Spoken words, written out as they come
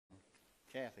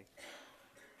Kathy.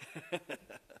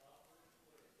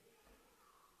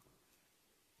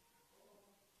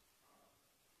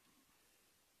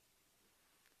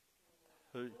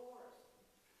 Who?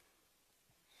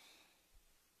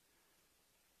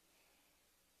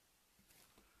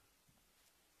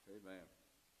 Amen.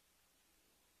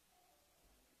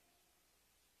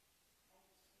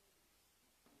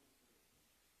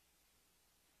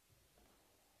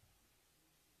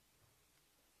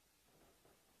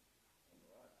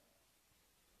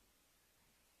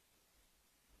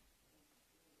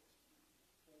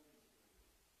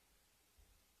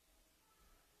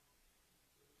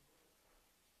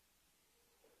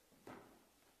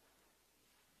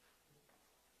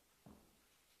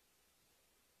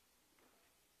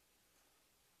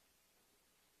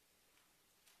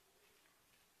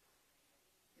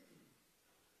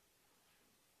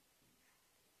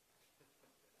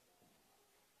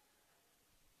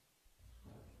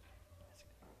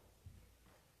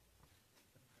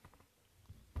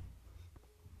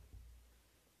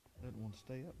 Doesn't want to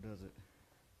stay up, does it?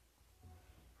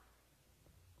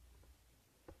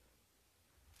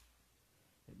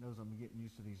 It knows I'm getting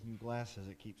used to these new glasses.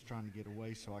 It keeps trying to get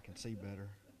away so I can see better.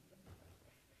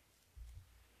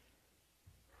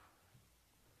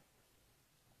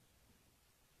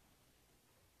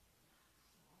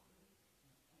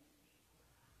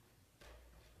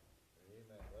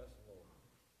 Amen. Bless the Lord.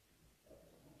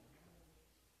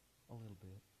 A little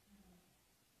bit.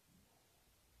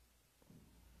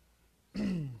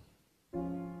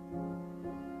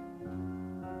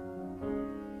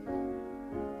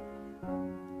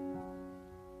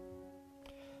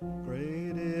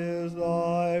 Great is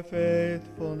thy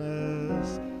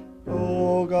faithfulness,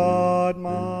 O God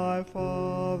my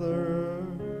Father.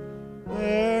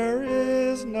 There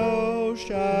is no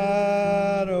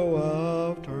shadow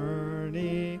of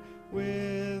turning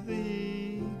with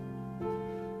thee.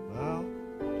 Thou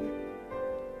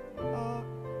art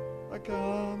the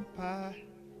compassion.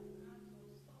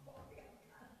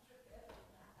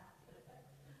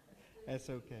 That's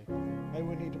okay. Maybe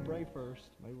we need to pray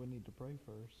first.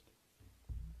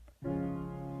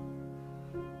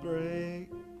 Great.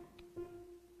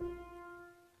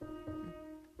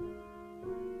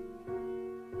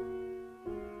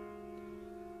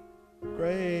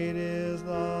 Great is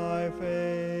thy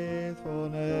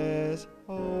faithfulness,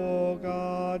 O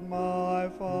God my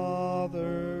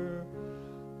Father.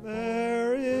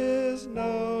 There is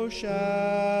no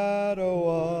shadow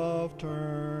of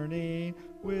turning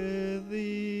with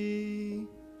thee.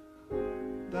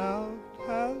 Thou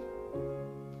hast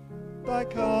thy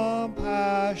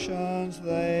compassions,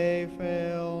 they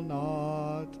fail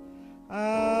not.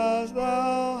 As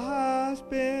thou hast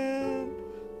been,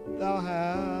 thou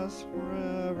hast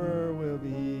forever will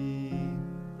be.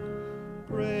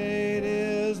 Great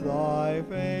is thy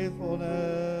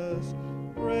faithfulness,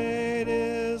 great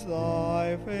is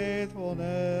thy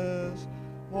faithfulness.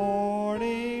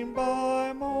 Morning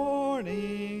by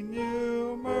morning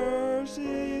new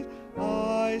mercies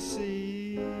I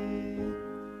see.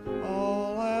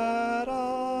 All that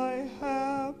I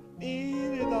have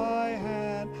needed thy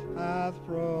hand hath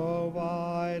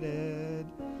provided.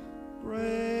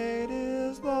 Great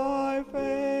is thy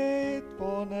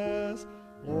faithfulness,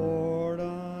 Lord,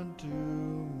 unto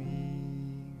me.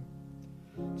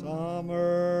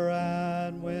 Summer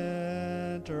and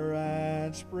winter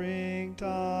and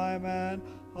springtime and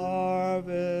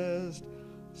harvest,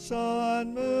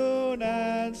 sun, moon,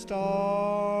 and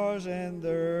stars in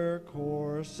their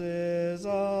courses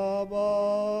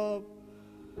above,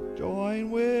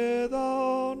 join with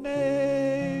all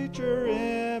nature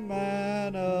in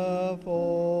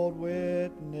manifold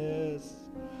witness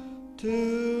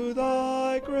to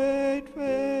thy great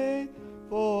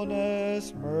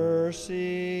faithfulness,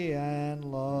 mercy, and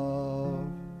love.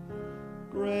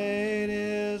 Great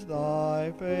is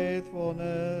thy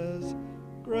faithfulness,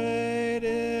 great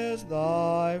is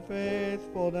thy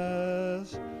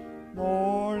faithfulness.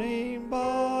 Morning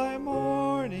by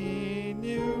morning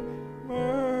new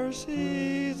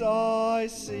mercies I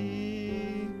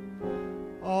see.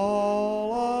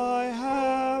 All I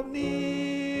have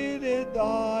needed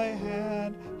thy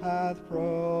hand hath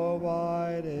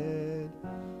provided.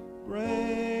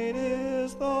 Great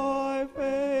is thy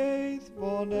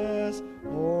faithfulness,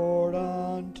 Lord,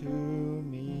 unto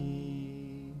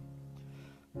me.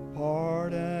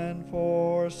 Pardon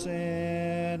for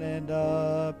sin and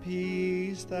a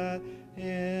peace that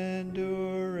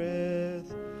endureth,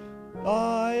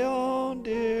 thy own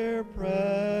dear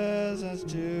presence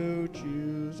to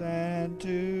choose and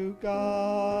to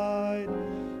guide,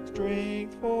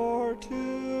 strength for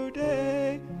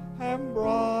today and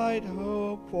bright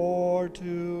hope for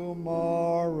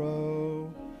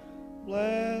tomorrow.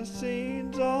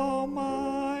 Blessings all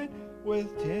mine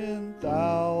with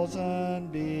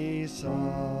 10,000 beside.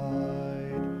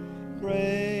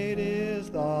 Great is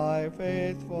thy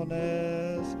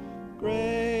faithfulness,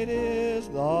 great is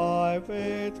thy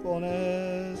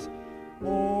faithfulness.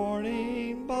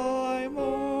 Morning by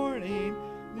morning,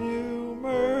 new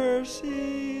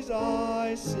mercies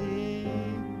I see.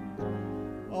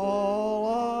 All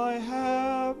I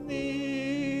have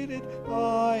needed,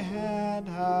 thy hand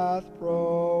hath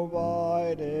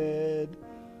provided.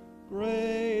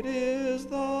 Great is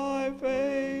thy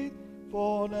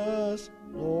faithfulness,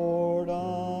 Lord,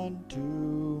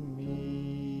 unto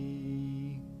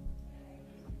me.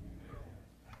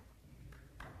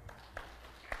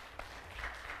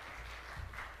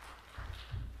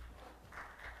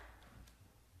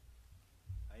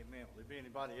 Amen. Will there be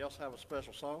anybody else have a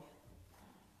special song?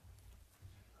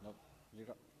 Nope. You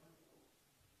got?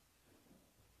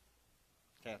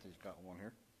 Kathy's got one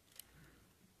here.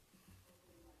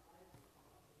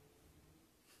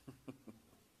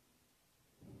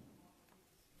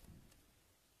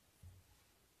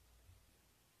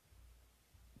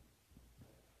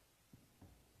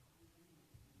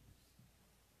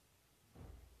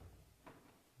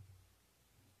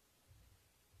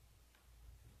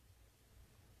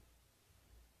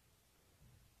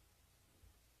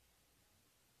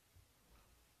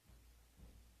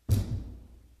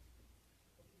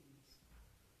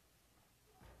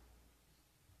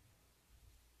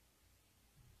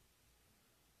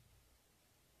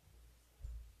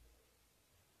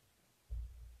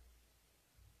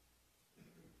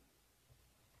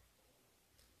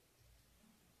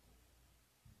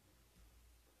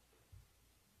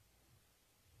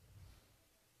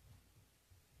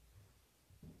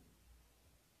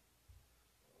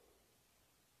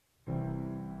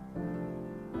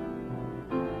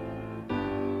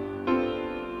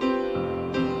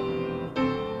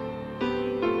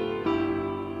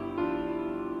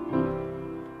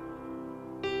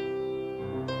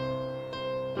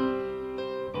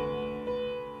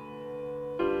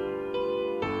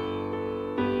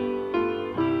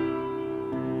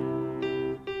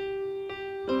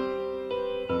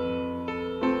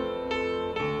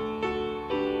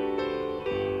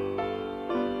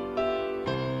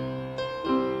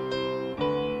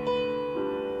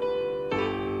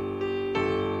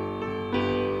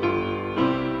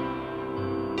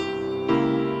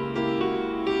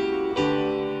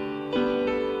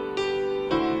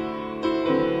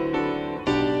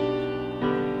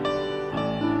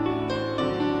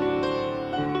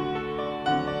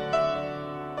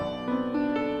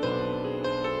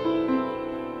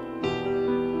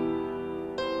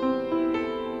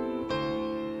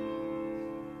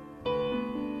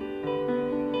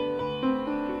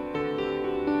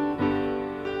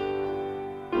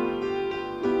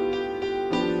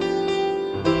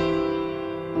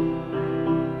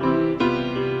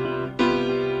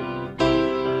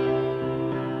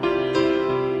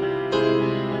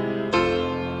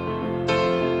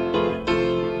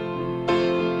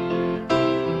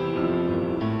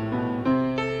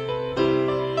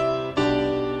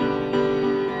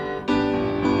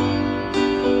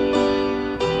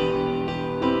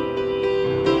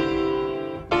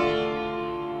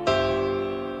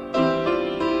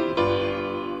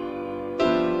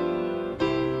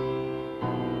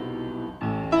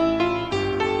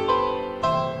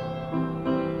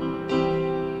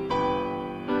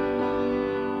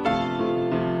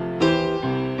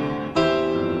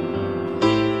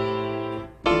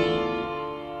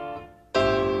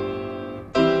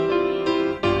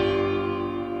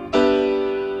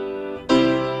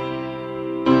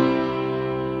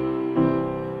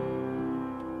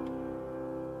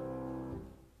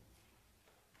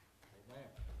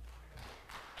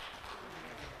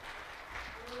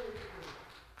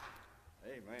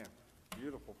 Amen.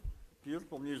 Beautiful,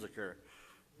 beautiful music here.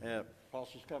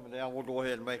 Apostle's coming down. We'll go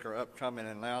ahead and make our upcoming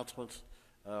announcements.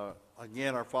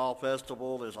 Again, our fall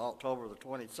festival is October the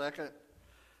 22nd.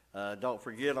 Don't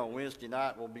forget, on Wednesday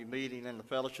night, we'll be meeting in the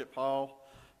fellowship hall.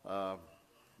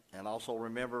 And also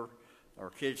remember our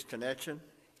Kids Connection.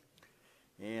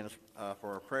 And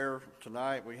for our prayer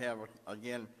tonight, we have,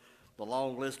 again, the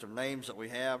long list of names that we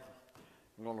have.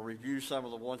 I'm going to review some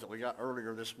of the ones that we got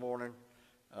earlier this morning.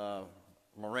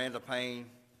 Miranda Payne,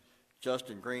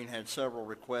 Justin Green had several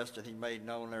requests that he made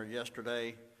known there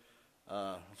yesterday.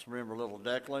 Let's remember little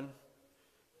Declan,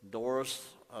 Doris,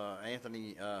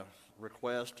 Anthony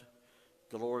request,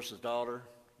 Dolores' daughter,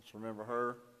 let's remember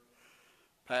her,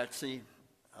 Patsy,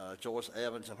 Joyce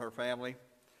Evans and her family,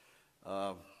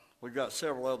 we've got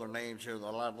several other names here that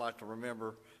I'd like to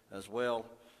remember as well.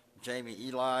 Jamie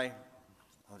Eli,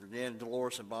 again,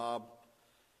 Dolores and Bob,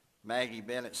 Maggie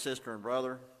Bennett, sister and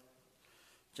brother,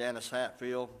 Janice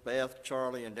Hatfield, Beth,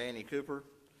 Charlie, and Danny Cooper.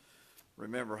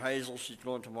 Remember Hazel, she's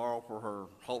going tomorrow for her,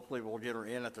 hopefully we'll get her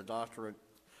in at the doctor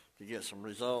to get some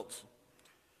results.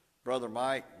 Brother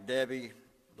Mike, Debbie,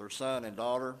 their son and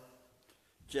daughter,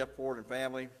 Jeff Ford and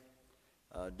family,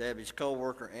 Debbie's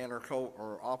co-worker and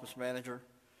her office manager,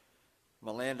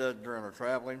 Melinda during her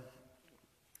traveling,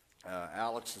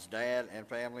 Alex's dad and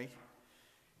family,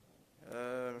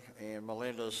 and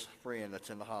Melinda's friend that's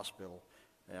in the hospital.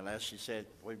 And as she said,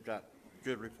 we've got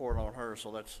good report on her, so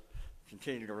let's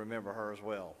continue to remember her as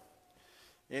well.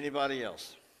 Anybody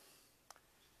else?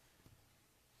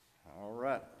 All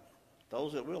right.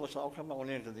 Those that will, let's all come on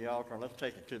into the altar and let's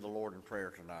take it to the Lord in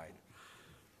prayer tonight.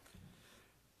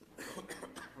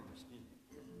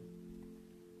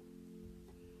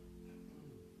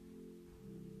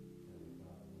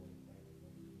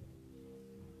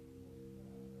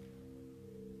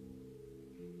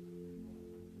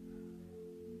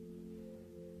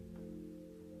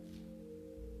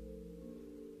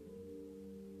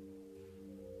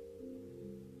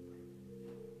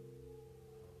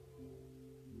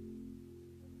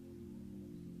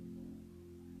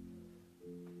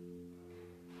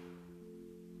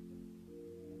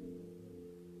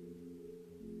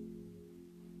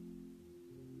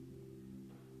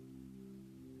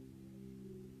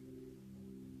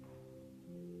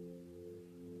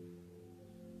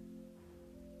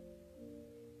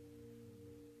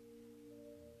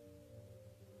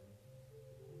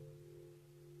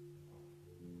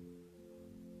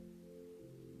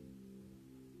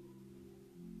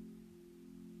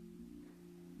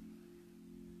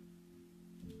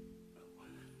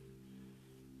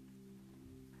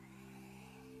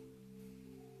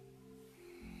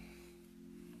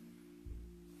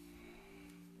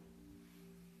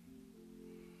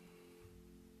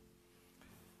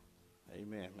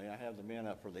 Amen. May I have the men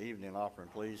up for the evening offering,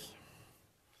 please?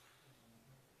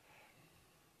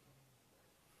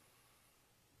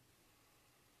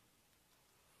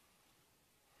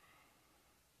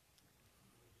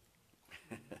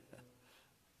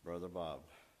 Brother Bob.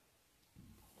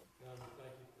 God, we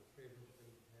thank you for the privilege that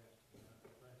we have tonight.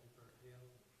 We thank you for our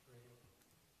health and strength.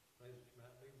 Pray that you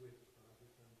might be with us, Father, we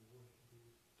come to worship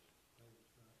you. Pray that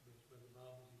you might bless Brother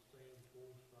Bob as he stands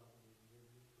before us, Father, we give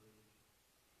you praise.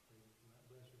 Pray that you might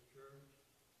bless his church.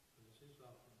 For this is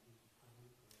offering, Jesus' name we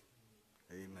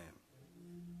pray. Amen.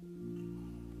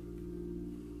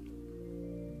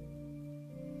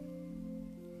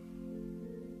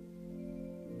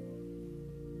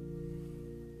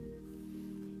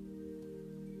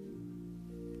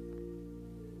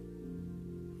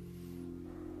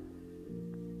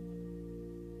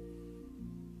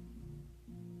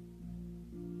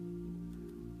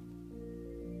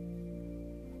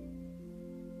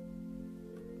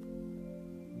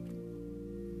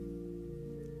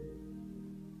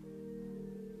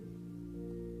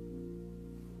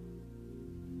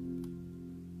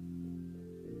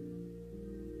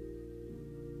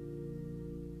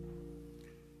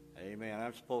 Amen.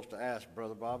 I'm supposed to ask,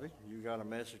 Brother Bobby, you got a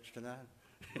message tonight?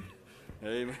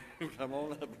 Amen. Come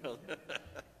on up, brother.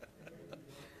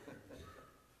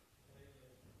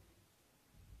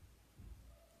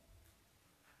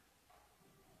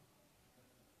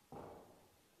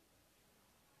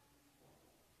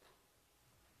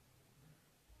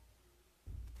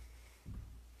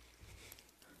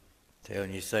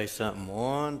 Telling you say something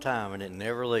one time and it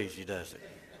never leaves you, does it?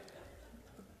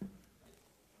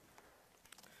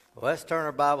 Well, let's turn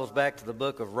our Bibles back to the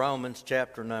book of Romans,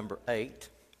 chapter number 8.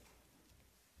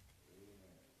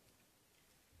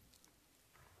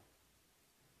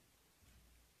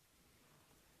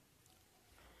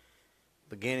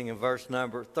 Beginning in verse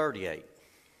number 38.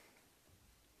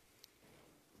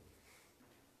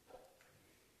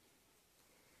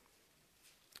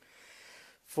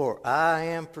 For I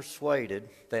am persuaded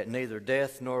that neither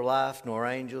death, nor life, nor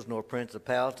angels, nor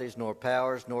principalities, nor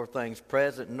powers, nor things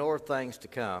present, nor things to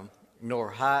come, nor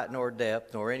height, nor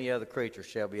depth, nor any other creature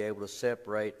shall be able to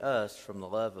separate us from the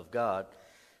love of God,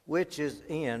 which is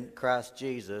in Christ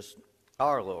Jesus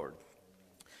our Lord.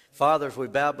 Father, as we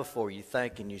bow before you,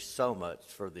 thanking you so much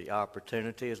for the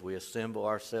opportunity as we assemble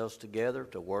ourselves together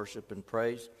to worship and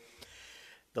praise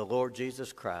the Lord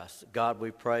Jesus Christ. God,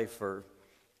 we pray for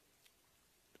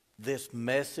this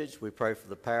message. We pray for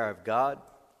the power of God.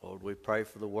 Lord, we pray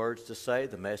for the words to say,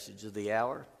 the message of the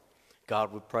hour.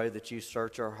 God, we pray that you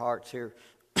search our hearts here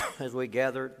as we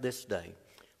gather this day.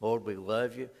 Lord, we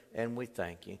love you and we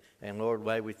thank you. And Lord,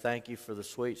 may we thank you for the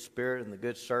sweet spirit and the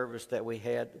good service that we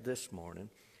had this morning.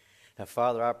 Now,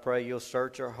 Father, I pray you'll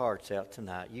search our hearts out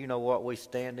tonight. You know what we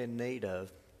stand in need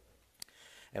of.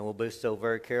 And we'll be so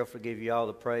very careful to give you all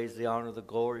the praise, the honor, the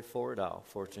glory for it all.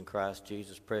 For it's in Christ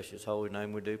Jesus' precious holy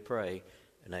name we do pray,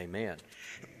 and amen.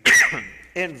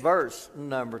 In verse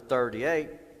number 38,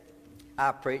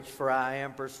 I preach, for I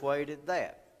am persuaded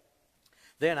that.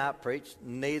 Then I preach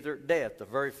neither death. The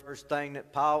very first thing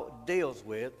that Paul deals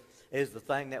with is the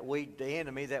thing that the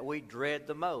enemy that we dread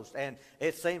the most. And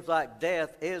it seems like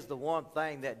death is the one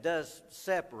thing that does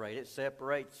separate. It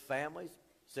separates families,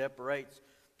 separates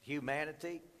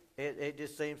humanity. It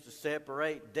just seems to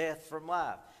separate death from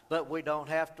life. But we don't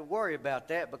have to worry about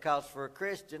that, because for a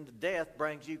Christian, death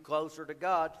brings you closer to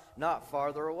God, not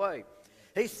farther away.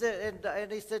 He said,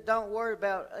 and he said, don't worry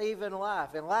about even life.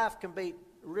 And life can be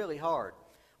really hard.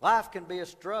 Life can be a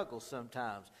struggle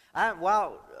sometimes.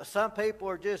 While some people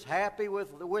are just happy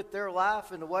with their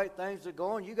life and the way things are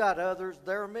going, you got others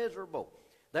that are miserable.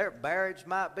 Their marriage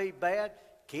might be bad,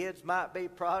 kids might be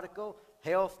prodigal,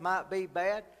 health might be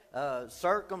bad,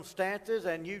 circumstances,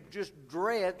 and you just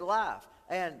dread life.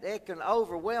 And it can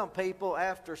overwhelm people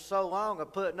after so long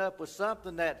of putting up with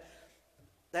something that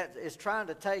is trying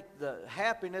to take the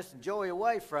happiness and joy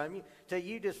away from you, till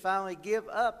you just finally give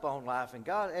up on life. And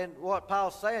God, and what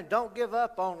Paul's saying, don't give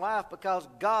up on life, because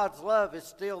God's love is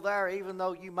still there. Even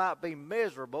though you might be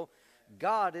miserable,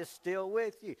 God is still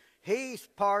with you. His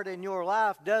part in your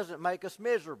life doesn't make us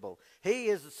miserable. He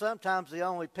is sometimes the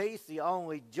only peace, the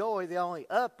only joy, the only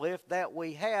uplift that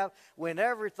we have when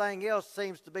everything else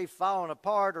seems to be falling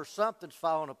apart or something's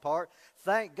falling apart.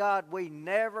 Thank God we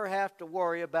never have to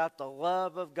worry about the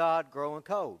love of God growing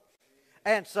cold.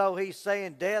 And so he's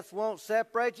saying death won't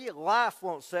separate you, life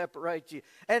won't separate you,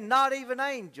 and not even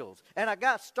angels. And I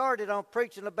got started on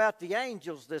preaching about the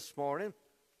angels this morning,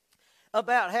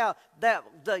 about how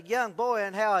the young boy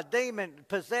and how a demon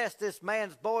possessed this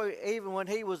man's boy even when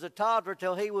he was a toddler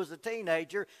till he was a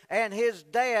teenager, and his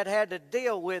dad had to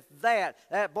deal with that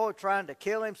boy trying to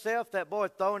kill himself, that boy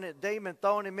throwing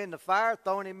him in the fire,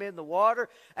 throwing him in the water,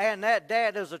 and that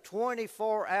dad is a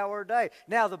 24-hour day.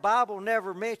 Now the Bible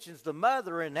never mentions the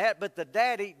mother in that, but the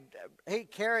daddy, he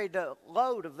carried the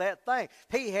load of that thing.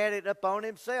 He had it upon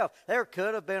himself. There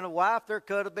could have been a wife, there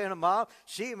could have been a mom.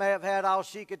 She may have had all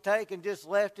she could take and just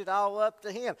left it all up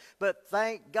to him. But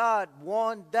thank God,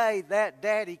 one day that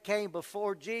daddy came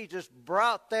before Jesus,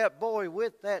 brought that boy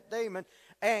with that demon,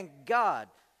 and God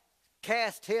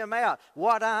cast him out.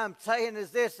 What I'm saying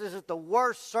is this, is that the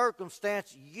worst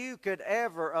circumstance you could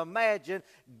ever imagine,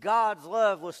 God's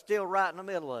love was still right in the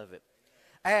middle of it.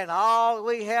 And all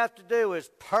we have to do is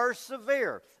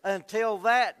persevere until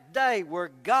that day where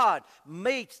God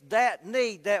meets that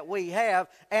need that we have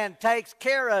and takes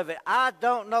care of it. I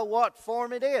don't know what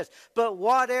form it is, but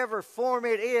whatever form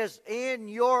it is in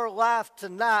your life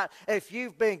tonight, if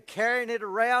you've been carrying it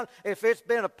around, if it's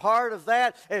been a part of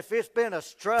that, if it's been a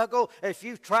struggle, if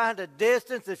you've tried to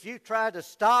distance, if you've tried to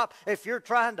stop, if you're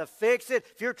trying to fix it,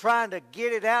 if you're trying to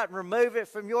get it out and remove it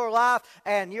from your life,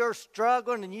 and you're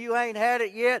struggling and you ain't had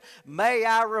it yet, may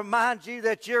I remind you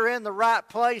that you're in the right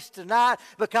place tonight,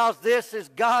 because this is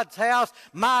God's house.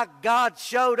 My God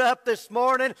showed up this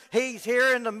morning. He's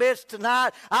here in the midst tonight.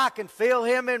 I can feel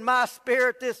him in my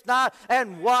spirit this night,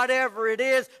 and whatever it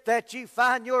is that you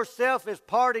find yourself as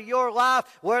part of your life,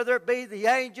 whether it be the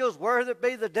angels, whether it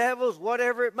be the devils,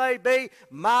 whatever it may be,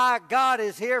 my God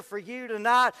is here for you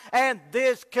tonight, and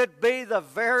this could be the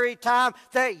very time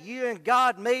that you and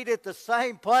God meet at the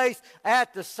same place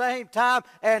at the same time,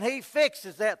 and he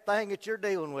fixes that thing that you're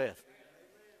dealing with.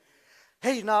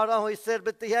 He not only said,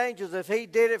 but the angels, if he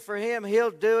did it for him,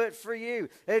 he'll do it for you.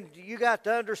 And you got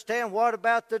to understand, what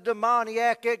about the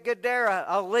demoniac at Gadara?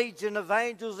 A legion of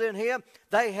angels in him.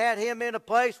 They had him in a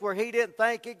place where he didn't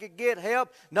think he could get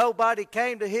help. Nobody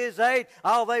came to his aid.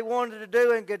 All they wanted to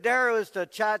do in Gadara was to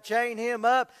chain him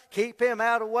up, keep him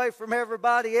out away from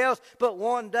everybody else. But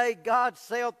one day God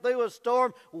sailed through a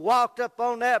storm, walked up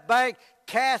on that bank,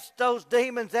 cast those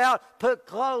demons out, put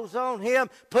clothes on him,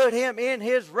 put him in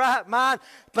his right mind,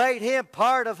 made him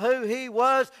part of who he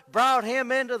was, brought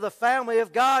him into the family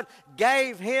of God,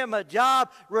 gave him a job,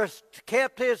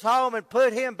 kept his home, and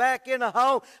put him back in a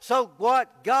home. So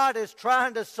what God is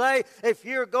trying to say, if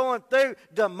you're going through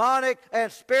demonic and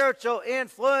spiritual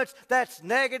influence that's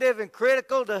negative and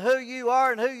critical to who you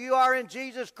are and who you are in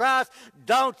Jesus Christ,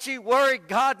 don't you worry.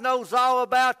 God knows all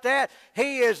about that.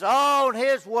 He is on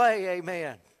his way. Amen.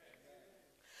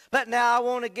 But now I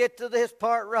want to get to this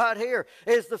part right here,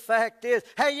 is the fact is,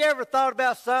 have you ever thought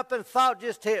about something, thought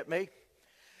just hit me?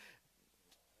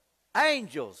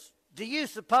 Angels, do you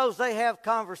suppose they have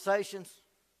conversations?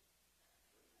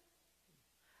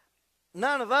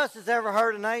 None of us has ever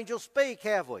heard an angel speak,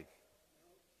 have we?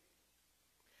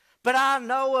 But I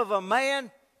know of a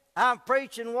man, I'm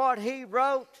preaching what he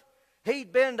wrote.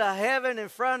 He'd been to heaven in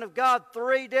front of God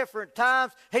 3 different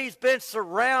times. He's been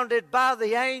surrounded by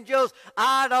the angels.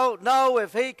 I don't know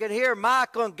if he could hear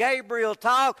Michael and Gabriel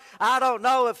talk. I don't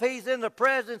know if he's in the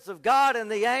presence of God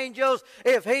and the angels,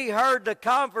 if he heard the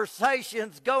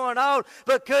conversations going on.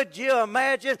 But could you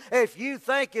imagine if you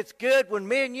think it's good when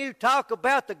me and you talk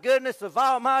about the goodness of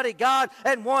Almighty God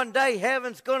and one day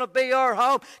heaven's going to be our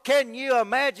home? Can you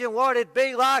imagine what it'd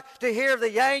be like to hear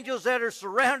the angels that are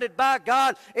surrounded by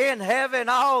God in heaven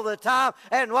all the time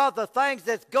and what the things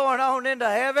that's going on into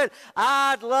heaven?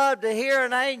 I'd love to hear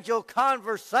an angel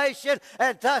conversation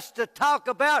and just to talk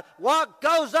about what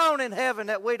goes on in heaven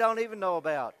that we don't even know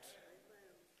about.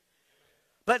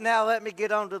 But now let me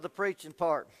get on to the preaching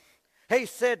part. He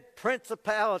said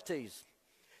principalities.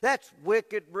 That's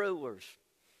wicked rulers.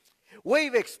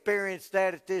 We've experienced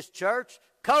that at this church.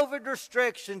 COVID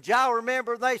restrictions. Y'all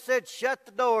remember they said shut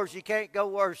the doors, you can't go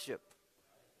worship.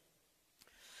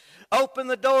 Open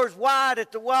the doors wide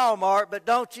at the Walmart, but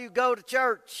don't you go to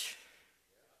church.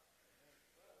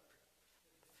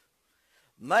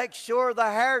 Make sure the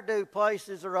hairdo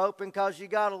places are open because you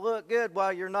got to look good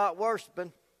while you're not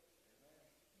worshiping.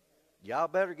 Y'all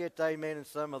better get the amen in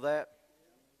some of that.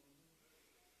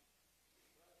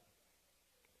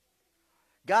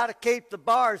 Got to keep the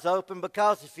bars open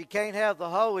because if you can't have the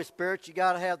Holy Spirit, you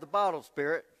got to have the bottled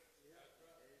spirit.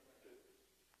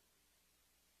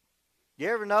 You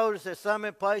ever notice that some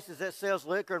in places that sells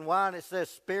liquor and wine, it says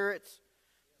spirits?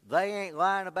 They ain't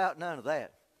lying about none of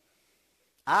that.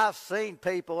 I've seen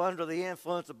people under the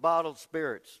influence of bottled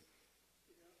spirits.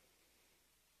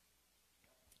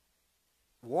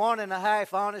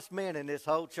 1.5 honest men in this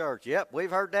whole church. Yep,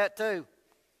 we've heard that too.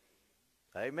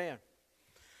 Amen.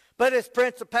 But it's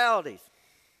principalities.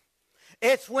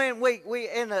 It's when we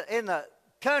in the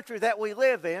country that we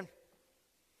live in,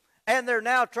 and they're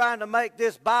now trying to make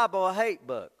this Bible a hate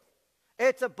book.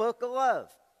 It's a book of love.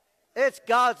 It's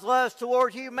God's love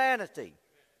toward humanity.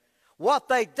 What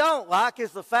they don't like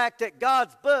is the fact that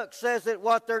God's book says that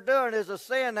what they're doing is a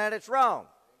sin and it's wrong.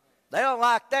 They don't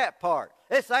like that part.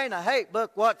 This ain't a hate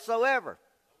book whatsoever.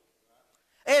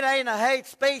 It ain't a hate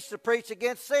speech to preach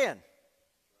against sin.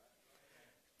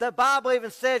 The Bible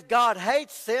even says God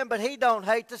hates sin, but he don't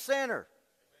hate the sinner.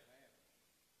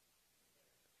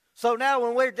 So now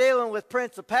when we're dealing with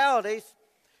principalities,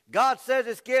 God says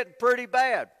it's getting pretty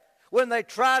bad. When they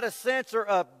try to censor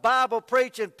a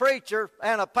Bible-preaching preacher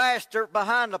and a pastor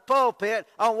behind the pulpit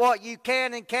on what you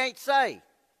can and can't say. Amen.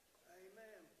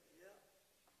 Yep.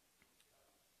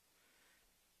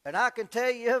 And I can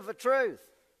tell you of the truth.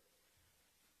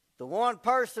 The one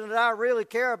person that I really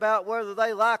care about whether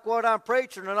they like what I'm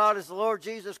preaching or not is the Lord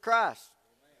Jesus Christ.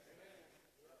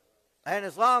 And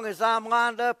as long as I'm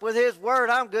lined up with his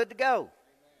word, I'm good to go.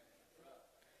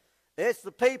 It's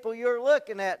the people you're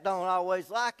looking at don't always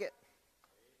like it.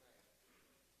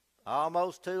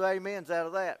 Almost 2 amens out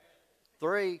of that.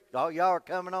 3. All y'all are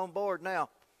coming on board now.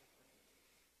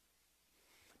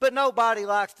 But nobody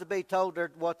likes to be told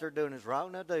what they're doing is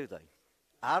wrong, now do they?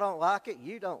 I don't like it.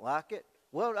 You don't like it.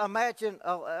 Well, imagine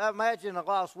a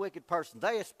lost, wicked person.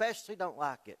 They especially don't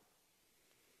like it.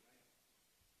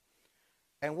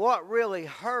 And what really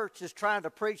hurts is trying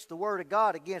to preach the Word of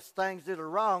God against things that are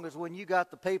wrong is when you got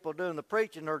the people doing the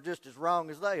preaching that are just as wrong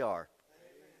as they are.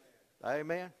 Amen.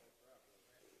 Amen.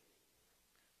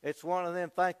 It's one of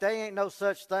them things. There ain't no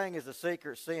such thing as a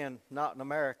secret sin, not in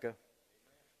America,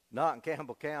 not in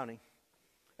Campbell County,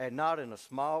 and not in a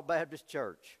small Baptist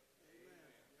church.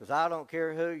 Because I don't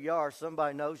care who you are,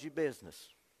 somebody knows your business.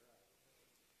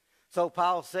 So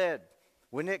Paul said,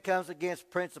 when it comes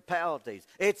against principalities,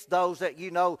 it's those that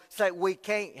say we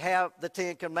can't have the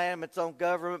 10 Commandments on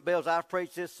government bills. I've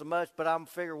preached this so much, but I'm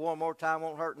figure one more time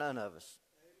won't hurt none of us.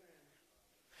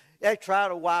 They try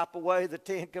to wipe away the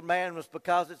 10 Commandments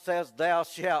because it says thou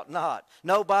shalt not.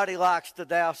 Nobody likes the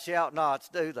thou shalt nots,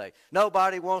 do they?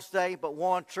 Nobody wants to ain't but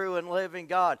one true and living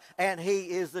God. And he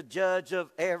is the judge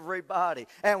of everybody.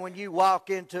 And when you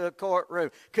walk into a courtroom,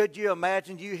 could you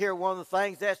imagine you hear one of the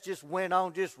things that's just went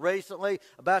on just recently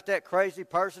about that crazy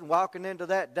person walking into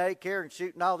that daycare and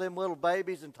shooting all them little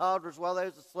babies and toddlers while they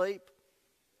was asleep?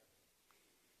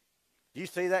 Do you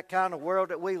see that kind of world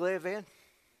that we live in?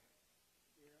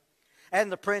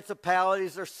 and the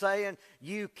principalities are saying,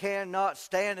 you cannot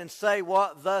stand and say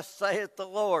what thus saith the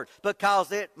Lord,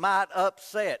 because it might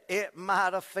upset, it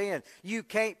might offend. You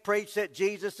can't preach that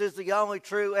Jesus is the only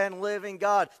true and living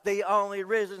God, the only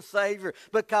risen Savior,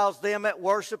 because them that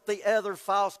worship the other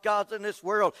false gods in this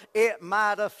world, it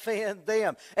might offend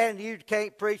them. And you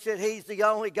can't preach that He's the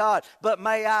only God, but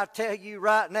may I tell you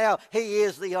right now, He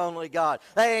is the only God.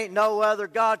 There ain't no other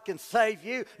God can save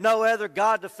you. No other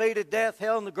God defeated death,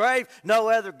 hell, and the grave. No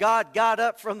other God got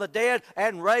up from the dead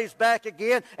and raised back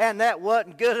again, and that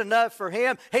wasn't good enough for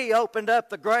Him. He opened up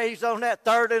the graves on that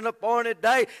third and appointed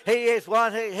day. He is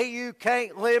one, you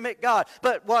can't limit God.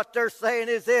 But what they're saying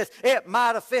is this: it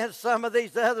might offend some of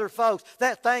these other folks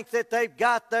that think that they've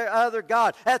got their other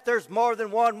God, that there's more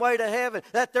than one way to heaven,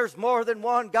 that there's more than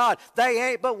one God.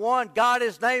 They ain't but one God.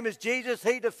 His name is Jesus.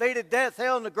 He defeated death,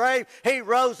 hell, and the grave. He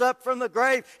rose up from the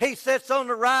grave. He sits on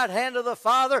the right hand of the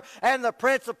Father, and the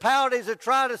principalities are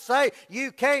trying to say,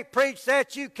 you can't preach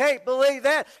that, you can't believe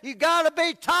that, you got to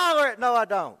be tolerant. No, I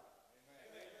don't.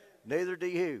 Neither do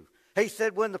you. He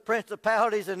said when the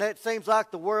principalities, and it seems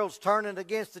like the world's turning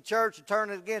against the church and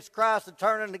turning against Christ and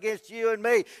turning against you and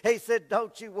me, He said,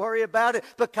 don't you worry about it,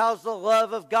 because the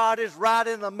love of God is right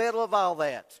in the middle of all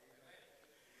that.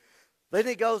 Then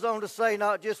he goes on to say,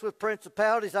 not just with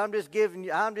principalities, I'm just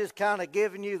kind of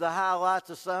giving you the highlights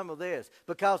of some of this,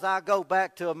 because I go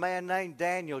back to a man named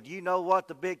Daniel. Do you know what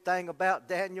the big thing about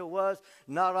Daniel was?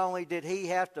 Not only did he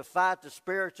have to fight the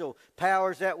spiritual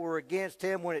powers that were against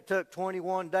him when it took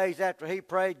 21 days after he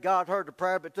prayed, God heard the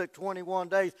prayer, but it took 21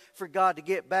 days for God to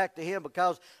get back to him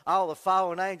because all the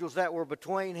fallen angels that were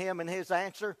between him and his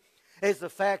answer.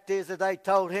 The fact is that they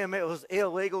told him it was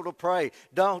illegal to pray.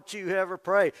 Don't you ever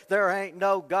pray. There ain't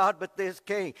no God but this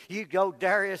king. You go,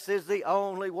 Darius is the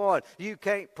only one. You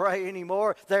can't pray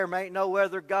anymore. There ain't no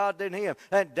other God than him.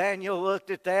 And Daniel looked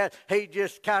at that. He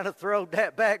just kind of throwed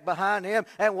that back behind him.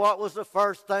 And what was the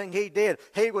first thing he did?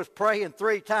 He was praying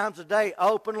 3 times a day,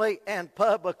 openly and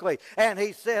publicly. And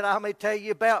he said, I'm going to tell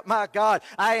you about my God.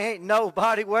 I ain't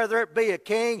nobody, whether it be a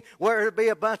king, whether it be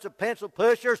a bunch of pencil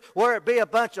pushers, whether it be a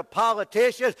bunch of politicians,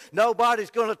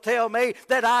 nobody's going to tell me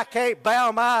that I can't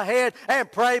bow my head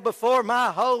and pray before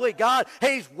my holy God.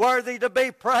 He's worthy to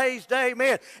be praised,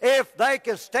 amen. If they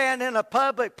can stand in a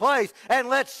public place and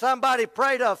let somebody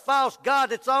pray to a false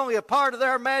God that's only a part of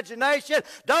their imagination,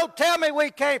 don't tell me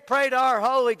we can't pray to our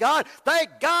holy God.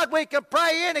 Thank God we can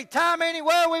pray anytime,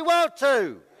 anywhere we want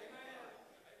to.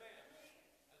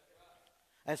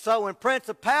 And so when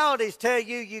principalities tell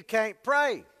you you can't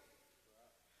pray,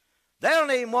 they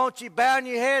don't even want you bowing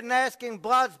your head and asking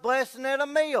God's blessing at a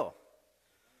meal.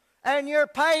 And you're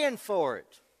paying for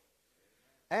it.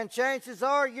 And chances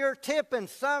are you're tipping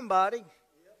somebody.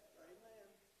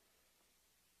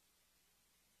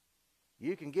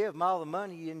 You can give them all the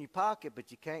money in your pocket,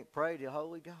 but you can't pray to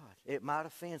holy God. It might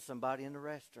offend somebody in the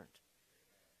restaurant.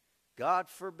 God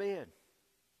forbid.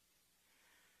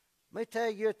 Let me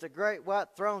tell you, at the great white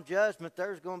throne judgment,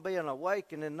 there's going to be an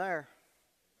awakening there.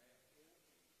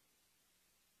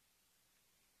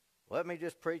 Let me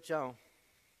just preach on.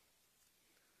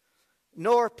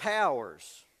 Nor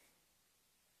powers.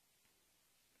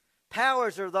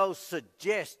 Powers are those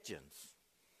suggestions.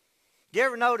 Do you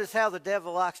ever notice how the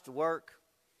devil likes to work?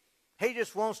 He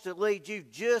just wants to lead you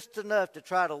just enough to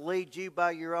try to lead you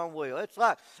by your own will. It's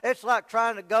like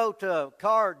trying to go to a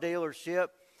car dealership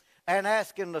and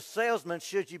asking the salesman,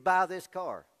 should you buy this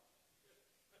car?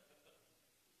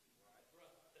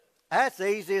 That's the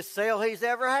easiest sale he's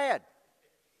ever had.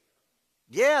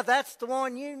 Yeah, that's the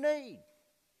one you need.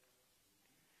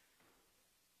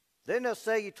 Then they'll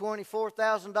sell you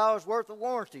 $24,000 worth of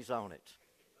warranties on it.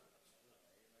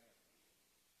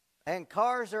 And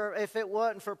cars are, if it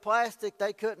wasn't for plastic,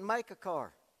 they couldn't make a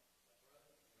car.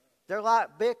 They're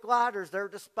like Bic lighters, they're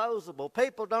disposable.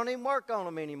 People don't even work on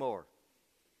them anymore.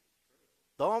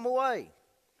 Throw them away.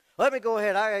 Let me go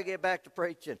ahead. I got to get back to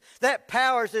preaching. That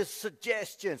powers is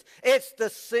suggestions. It's the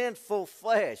sinful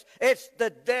flesh. It's the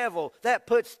devil that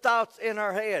puts thoughts in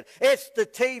our head. It's the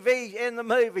TV in the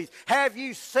movies. Have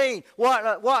you seen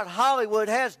what Hollywood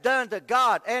has done to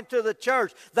God and to the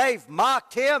church? They've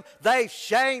mocked him. They've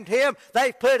shamed him.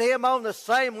 They've put him on the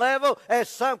same level as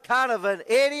some kind of an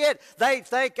idiot. They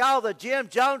think all the Jim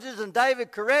Joneses and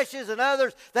David Koreshes and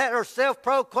others that are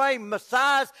self-proclaimed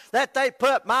messiahs, that they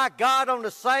put my God on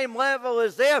the same level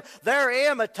as them.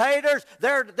 They're imitators.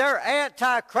 They're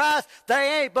antichrist.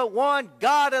 They ain't but one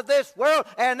God of this world,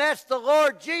 and that's the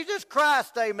Lord Jesus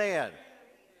Christ. Amen.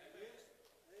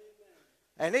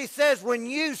 And he says when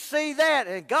you see that,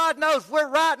 and God knows we're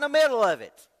right in the middle of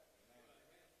it,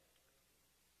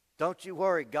 Don't you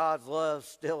worry, God's love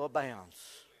still abounds.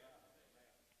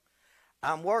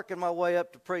 I'm working my way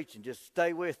up to preaching. Just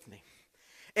stay with me.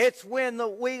 It's when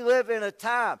we live in a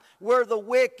time where the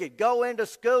wicked go into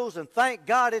schools, and thank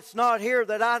God it's not here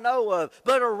that I know of,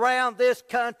 but around this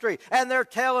country, and they're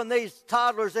telling these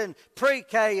toddlers in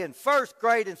pre-K and first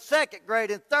grade and second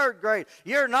grade and third grade,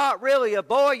 you're not really a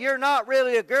boy, you're not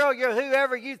really a girl, you're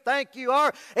whoever you think you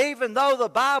are, even though the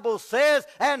Bible says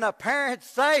and the parents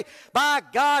say, by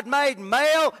God made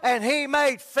male and he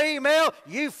made female,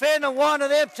 you fit in one of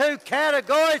them two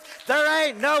categories. There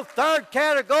ain't no third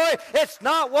category. It's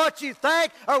not what you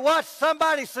think or what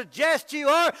somebody suggests you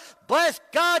are. Bless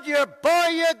God, you're a boy,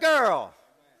 you're a girl.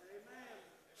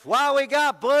 That's why we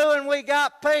got blue and we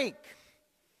got pink.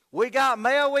 We got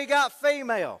male, we got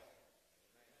female.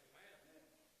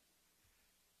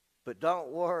 But don't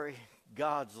worry,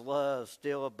 God's love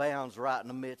still abounds right in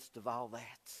the midst of all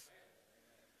that.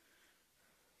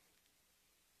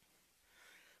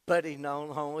 But he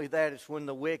not only that, it's when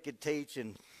the wicked teach,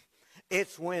 and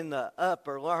it's when the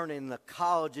upper learning the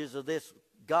colleges of this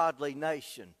godly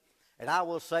nation. And I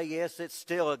will say, yes, it's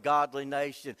still a godly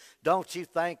nation. Don't you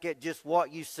think it just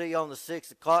what you see on the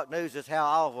 6 o'clock news is how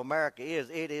all of America is?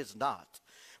 It is not.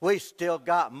 We still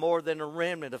got more than a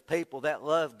remnant of people that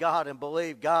love God and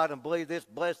believe this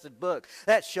blessed book,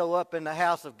 that show up in the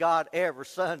house of God every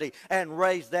Sunday and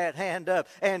raise that hand up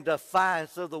in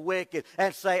defiance of the wicked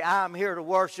and say, I'm here to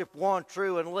worship one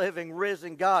true and living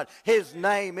risen God. His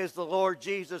name is the Lord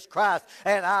Jesus Christ,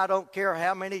 and I don't care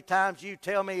how many times you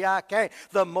tell me I can't.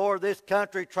 The more this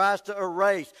country tries to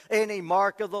erase any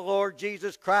mark of the Lord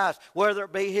Jesus Christ, whether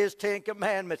it be His 10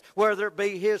 Commandments, whether it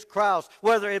be His cross,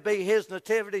 whether it be His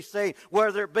nativity scene,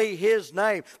 whether it be His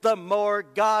name, the more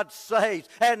God saves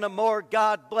and the more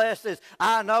God blesses.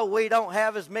 I know we don't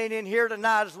have as many in here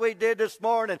tonight as we did this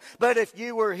morning, but if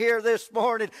you were here this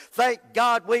morning, thank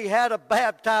God we had a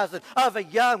baptizing of a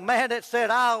young man that said,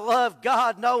 I love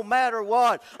God no matter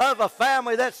what, of a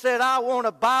family that said, I want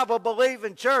a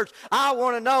Bible-believing church. I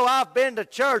want to know I've been to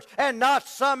church and not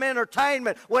some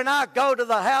entertainment. When I go to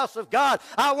the house of God,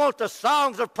 I want the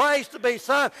songs of praise to be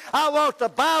sung. I want the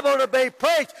Bible to be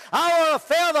preached. I want to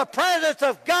feel the presence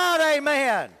of God,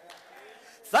 amen.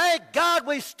 Thank God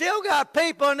we still got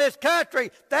people in this country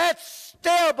that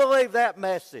still believe that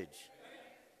message.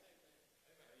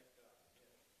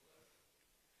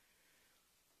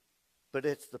 But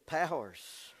it's the powers.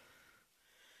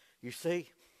 You see,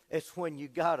 it's when you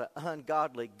got an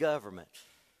ungodly government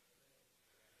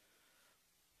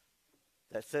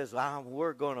that says,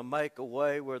 we're going to make a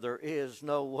way where there is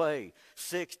no way.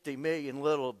 60 million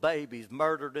little babies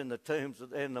murdered in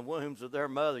the wombs of their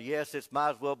mother. Yes, it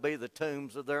might as well be the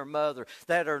tombs of their mother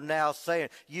that are now saying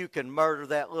you can murder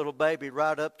that little baby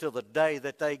right up till the day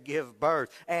that they give birth,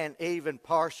 and even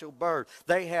partial birth.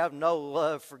 They have no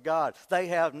love for God. They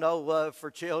have no love for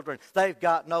children. They've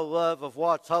got no love of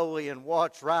what's holy and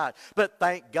what's right. But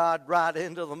thank God, right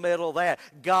into the middle of that,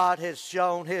 God has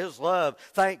shown His love.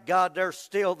 Thank God there's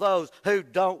still those who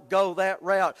don't go that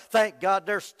route. Thank God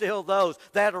there's still those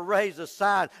that'll raise a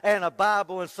sign and a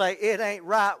Bible and say it ain't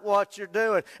right what you're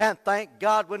doing. And thank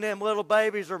God when them little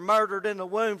babies are murdered in the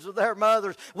wombs of their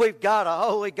mothers, we've got a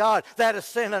holy God that has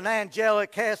sent an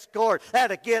angelic escort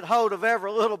that'll get hold of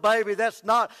every little baby that's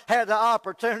not had the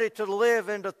opportunity to live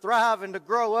and to thrive and to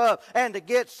grow up and to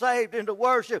get saved and to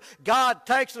worship. God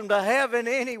takes them to heaven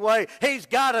anyway. He's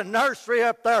got a nursery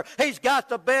up there. He's got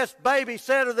the best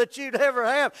babysitter that you'd ever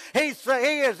have. He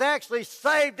has actually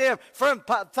saved them from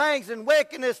things and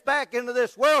wickedness back into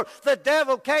this world. The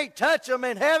devil can't touch them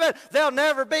in heaven. They'll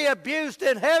never be abused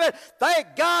in heaven.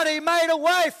 Thank God He made a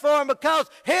way for them because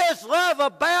His love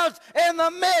abounds in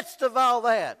the midst of all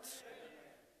that.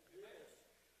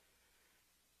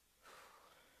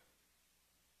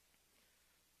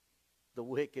 The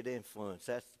wicked influence,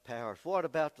 that's the powers. What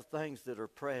about the things that are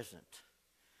present?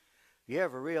 You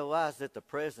ever realize that the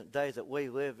present day that we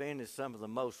live in is some of the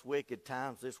most wicked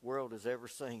times this world has ever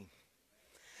seen?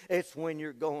 It's when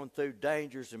you're going through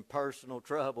dangers and personal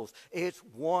troubles. It's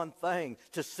one thing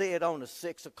to see it on the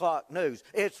 6 o'clock news.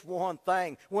 It's one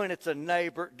thing when it's a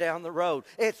neighbor down the road.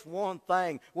 It's one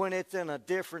thing when it's in a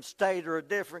different state or a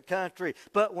different country.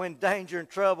 But when danger and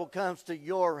trouble comes to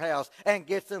your house and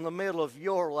gets in the middle of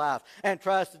your life and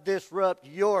tries to disrupt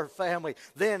your family,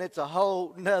 then it's a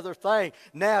whole nother thing.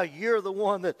 Now you're the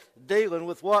one that's dealing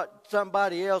with what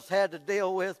somebody else had to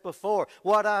deal with before.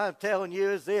 What I'm telling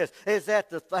you is this, is that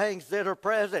the things that are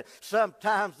present.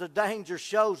 Sometimes the danger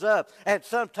shows up, and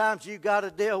sometimes you got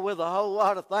to deal with a whole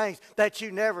lot of things that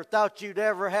you never thought you'd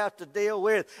ever have to deal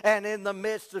with. And in the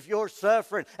midst of your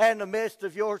suffering, and the midst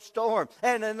of your storm,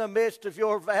 and in the midst of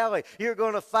your valley, you're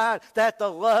going to find that the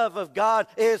love of God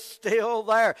is still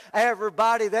there.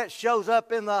 Everybody that shows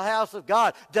up in the house of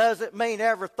God doesn't mean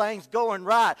everything's going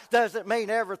right. Doesn't mean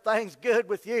everything's good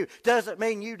with you. Doesn't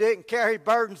mean you didn't carry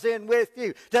burdens in with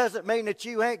you. Doesn't mean that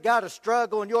you ain't got a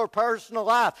struggle in your personal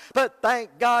life. But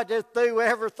thank God that through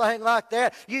everything like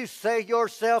that, you see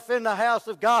yourself in the house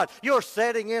of God. You're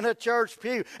sitting in a church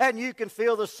pew, and you can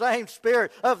feel the same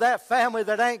spirit of that family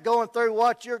that ain't going through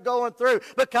what you're going through,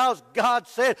 because God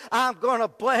said, I'm going to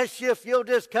bless you if you'll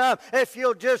just come, if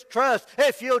you'll just trust,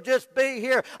 if you'll just be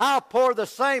here. I'll pour the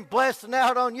same blessing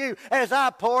out on you as I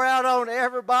pour out on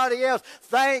everybody else.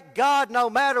 Thank God, no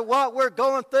matter what we're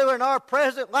going through in our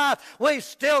present life, we've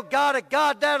still got a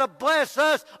God that'll bless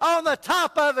us on the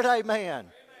top of it. Amen.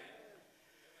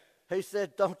 He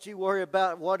said, don't you worry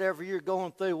about whatever you're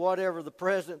going through, whatever the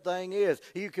present thing is.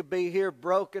 You could be here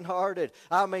brokenhearted.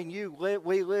 I mean,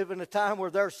 we live in a time where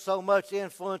there's so much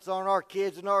influence on our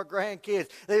kids and our grandkids.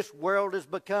 This world has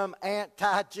become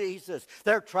anti-Jesus.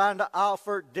 They're trying to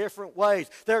offer different ways.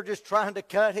 They're just trying to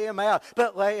cut him out.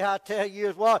 But I tell you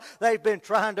is what, they've been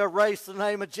trying to erase the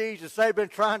name of Jesus. They've been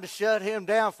trying to shut him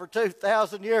down for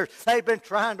 2,000 years. They've been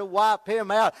trying to wipe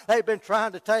him out. They've been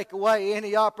trying to take away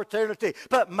any opportunity.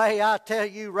 But may I tell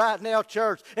you right now,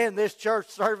 church, in this church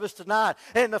service tonight,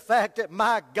 and the fact that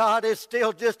my God is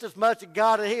still just as much a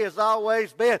God as he has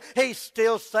always been. He's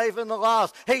still saving the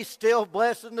lost. He's still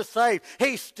blessing the saved.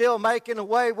 He's still making a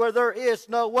way where there is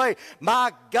no way.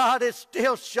 My God is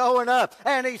still showing up,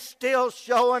 and he's still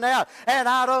showing out. And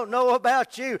I don't know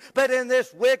about you, but in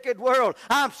this wicked world,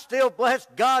 I'm still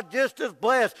blessed. God just as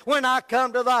blessed. When I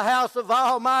come to the house of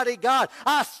Almighty God,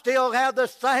 I still have the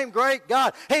same great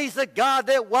God. He's the God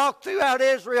that walked throughout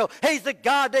Israel. He's the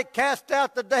God that cast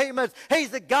out the demons. He's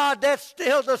the God that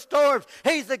stilled the storms.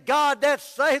 He's the God that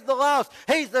saved the lost.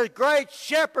 He's the great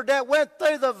shepherd that went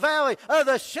through the valley of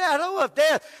the shadow of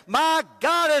death. My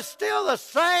God is still the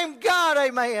same God.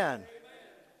 Amen.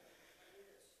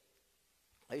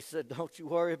 He said, don't you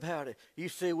worry about it. You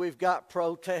see, we've got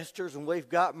protesters and we've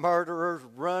got murderers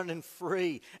running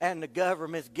free, and the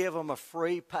government's give them a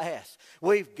free pass.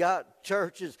 We've got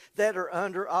churches that are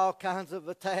under all kinds of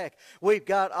attack. We've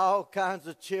got all kinds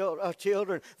of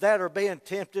children that are being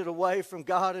tempted away from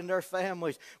God and their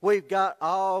families. We've got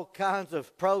all kinds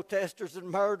of protesters and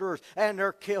murderers, and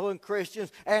they're killing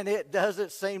Christians, and it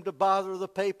doesn't seem to bother the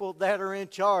people that are in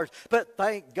charge. But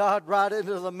thank God, right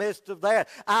into the midst of that,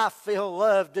 I feel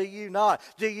love. Do you not?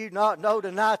 Do you not know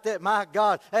tonight that my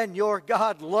God and your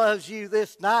God loves you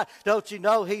this night? Don't you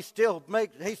know he still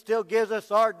gives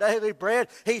us our daily bread?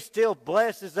 He still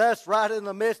blesses us right in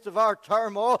the midst of our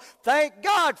turmoil. Thank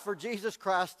God for Jesus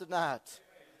Christ tonight.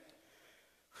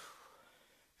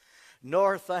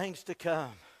 Nor things to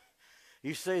come.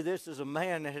 You see, this is a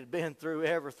man that had been through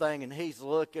everything, and he's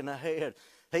looking ahead.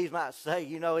 He might say,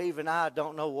 you know, even I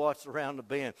don't know what's around the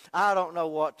bend. I don't know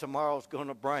what tomorrow's going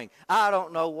to bring. I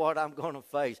don't know what I'm going to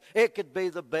face. It could be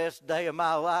the best day of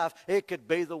my life. It could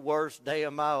be the worst day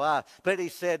of my life. But he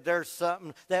said there's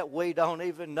something that we don't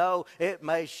even know. It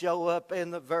may show up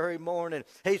in the very morning.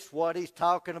 What he's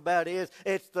talking about is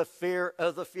it's the fear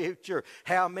of the future.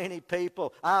 How many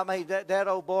people, I mean, that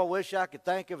old boy, I wish I could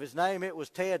think of his name. It was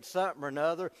Ted something or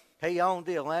another. He owned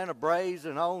the Atlanta Braves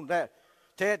and owned that.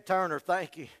 Ted Turner,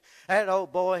 thank you. That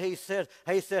old boy, he said,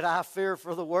 I fear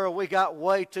for the world. We got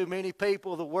way too many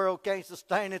people. The world can't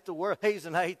sustain it. The world, he's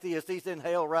an atheist. He's in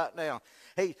hell right now.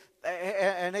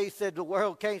 And he said the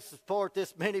world can't support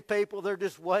this many people. They're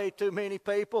just way too many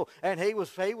people. And he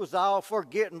was all for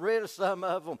getting rid of some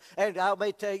of them. And I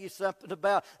may tell you something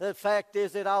about the fact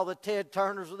is that all the Ted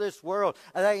Turners of this world,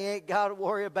 they ain't got to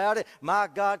worry about it. My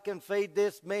God can feed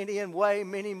this many and way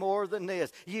many more than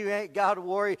this. You ain't got to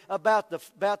worry about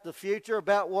the future,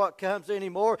 about what comes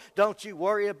anymore. Don't you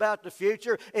worry about the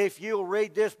future. If you'll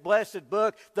read this blessed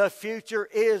book, the future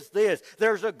is this.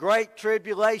 There's a great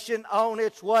tribulation on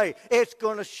its way. It's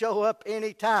going to show up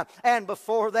anytime. And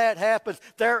before that happens,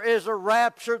 there is a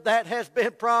rapture that has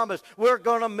been promised. We're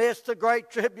going to miss the great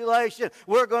tribulation.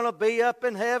 We're going to be up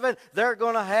in heaven. They're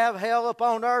going to have hell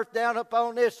upon earth, down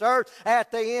upon this earth.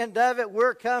 At the end of it,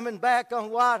 we're coming back on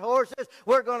white horses.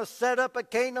 We're going to set up a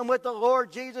kingdom with the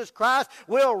Lord Jesus Christ.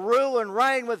 We'll rule and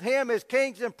reign with him as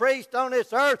kings and priests on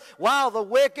this earth, while the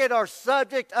wicked are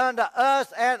subject unto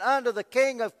us and unto the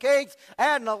King of kings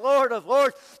and the Lord of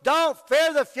lords. Don't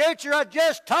fear the future. I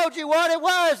just told you what it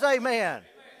was. Amen.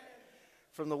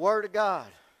 From the Word of God.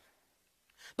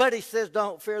 But he says,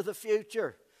 don't fear the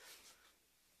future.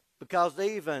 Because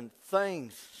even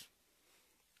things,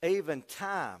 even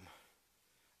time,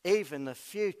 even the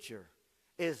future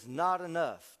is not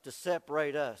enough to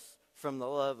separate us from the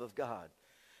love of God.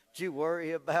 Do you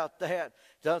worry about that?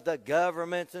 The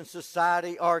governments and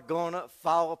society are going to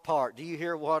fall apart. Do you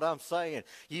hear what I'm saying?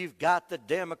 You've got the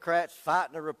Democrats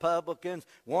fighting the Republicans.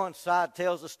 One side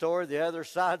tells a story, the other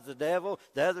side's the devil.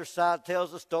 The other side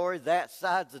tells a story, that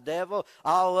side's the devil.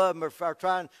 All of them are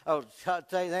trying to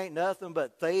tell you they ain't nothing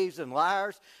but thieves and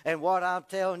liars. And what I'm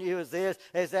telling you is this,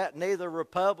 is that neither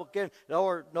Republican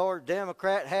nor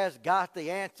Democrat has got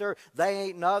the answer. They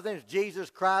ain't nothing.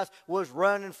 Jesus Christ was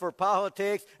running for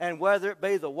politics, and whether it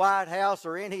be the White House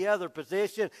or any other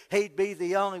position, he'd be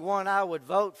the only one I would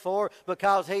vote for,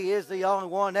 because he is the only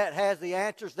one that has the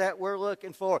answers that we're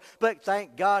looking for. But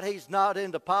thank God he's not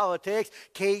into politics.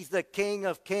 He's the King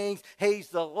of Kings. He's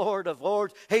the Lord of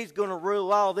Lords. He's going to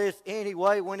rule all this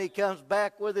anyway when he comes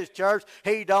back with his church.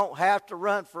 He don't have to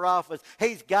run for office.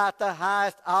 He's got the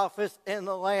highest office in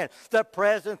the land. The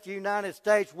President of the United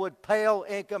States would pale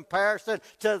in comparison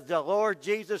to the Lord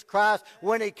Jesus Christ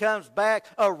when he comes back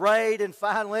arrayed in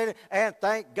fine linen, and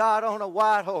thank God on a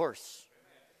white horse.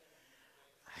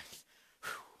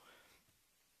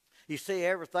 You see,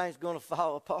 everything's going to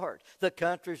fall apart. The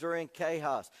countries are in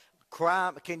chaos.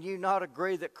 Crime, can you not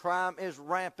agree that crime is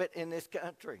rampant in this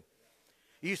country?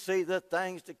 You see the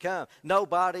things to come.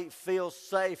 Nobody feels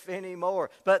safe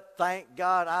anymore. But thank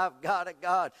God I've got a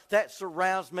God that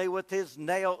surrounds me with his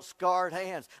nail-scarred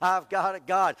hands. I've got a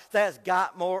God that's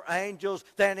got more angels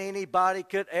than anybody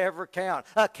could ever count.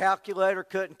 A calculator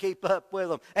couldn't keep up with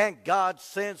them. And God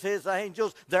sends his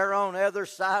angels. They're on the other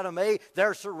side of me.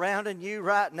 They're surrounding you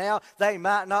right now. They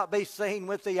might not be seen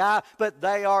with the eye, but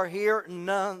they are here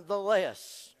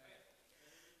nonetheless.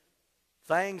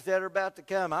 Things that are about to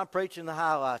come. I'm preaching the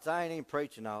highlights. I ain't even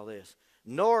preaching all this.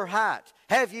 Nor height.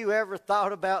 Have you ever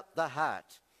thought about the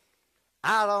height?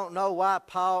 I don't know why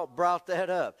Paul brought that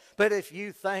up. But if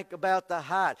you think about the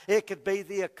height, it could be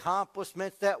the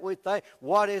accomplishments that we think.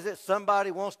 What is it? Somebody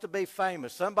wants to be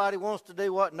famous. Somebody wants to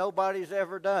do what nobody's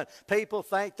ever done. People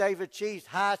think they've achieved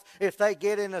heights if they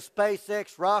get in a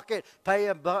SpaceX rocket, pay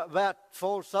about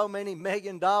for so many $1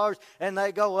 million, and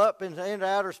they go up into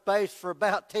outer space for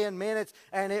about 10 minutes,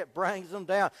 and it brings them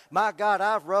down. My God,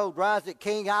 I've rode rides at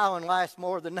King Island lasts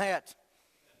more than that.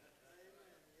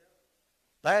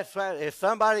 That's right. If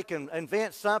somebody can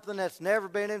invent something that's never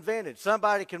been invented,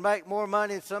 somebody can make more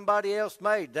money than somebody else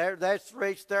made. That's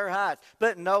reached their heights.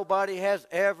 But nobody has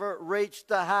ever reached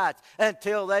the heights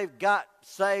until they've got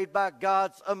saved by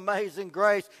God's amazing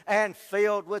grace and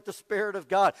filled with the Spirit of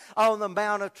God. On the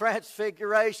Mount of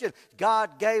Transfiguration,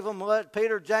 God gave them,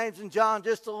 Peter, James, and John,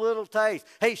 just a little taste.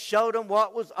 He showed them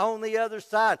what was on the other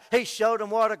side. He showed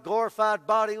them what a glorified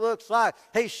body looks like.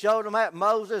 He showed them that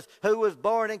Moses, who was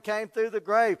born and came through the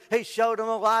grave. He showed them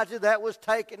Elijah that was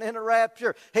taken in a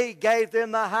rapture. He gave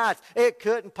them the heights. It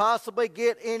couldn't possibly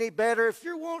get any better. If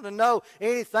you want to know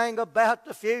anything about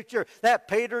the future, that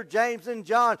Peter, James, and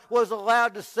John was allowed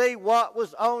to see what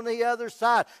was on the other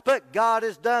side. But God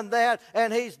has done that,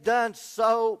 and he's done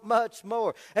so much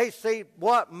more. Hey, see,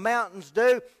 what mountains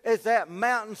do is that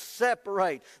mountains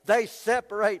separate. They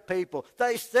separate people.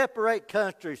 They separate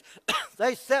countries.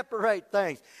 They separate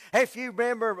things. If you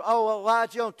remember,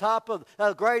 Elijah on top of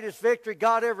the greatest victory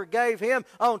God ever gave him,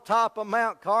 on top of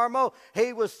Mount Carmel,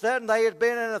 he was sitting, they had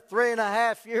been in a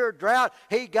 3.5-year drought.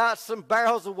 He got some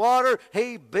barrels of water.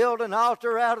 He built an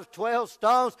altar out of 12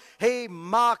 stones. He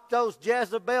mocked those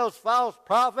Jezebel's false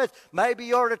prophets. Maybe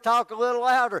you ought to talk a little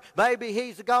louder. Maybe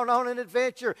he's gone on an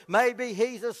adventure. Maybe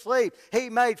he's asleep. He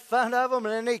made fun of them,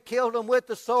 and then he killed them with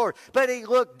the sword. But he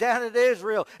looked down at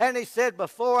Israel, and he said,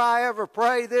 before I ever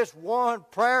pray this one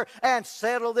prayer and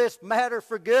settle this matter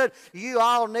for good, you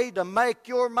all need to make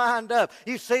your mind up.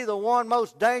 You see, the one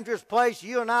most dangerous place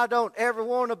you and I don't ever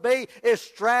want to be is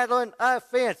straddling a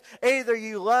fence. Either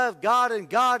you love God and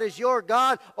God is your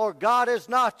God, or God is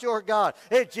not your God.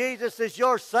 If Jesus is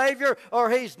your Savior or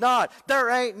he's not, there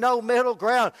ain't no middle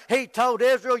ground. He told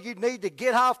Israel, you need to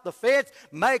get off the fence,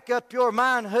 make up your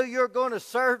mind who you're going to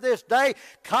serve this day.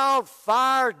 Called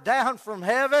fire down from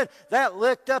heaven that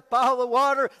licked up all the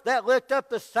water, that licked up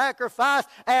the sacrifice,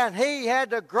 and he had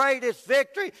the greatest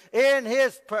victory in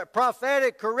his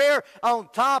prophetic career on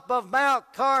top of Mount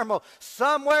Carmel.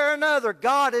 Somewhere or another,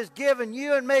 God has given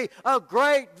you and me a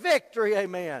great victory.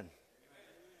 Amen.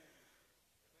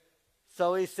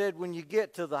 So he said, when you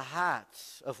get to the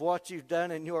heights of what you've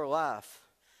done in your life,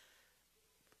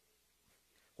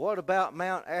 what about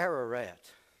Mount Ararat?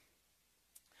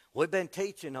 We've been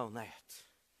teaching on that.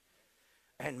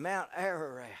 And Mount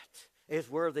Ararat is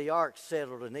where the ark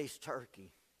settled in East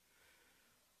Turkey.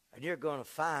 And you're going to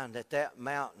find that that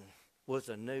mountain was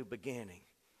a new beginning.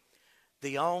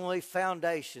 The only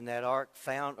foundation that ark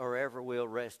found or ever will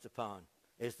rest upon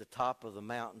is the top of the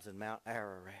mountains in Mount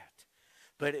Ararat.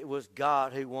 But it was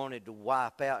God who wanted to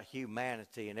wipe out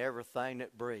humanity and everything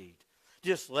that breathed.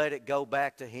 Just let it go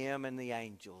back to Him and the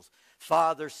angels.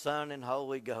 Father, Son, and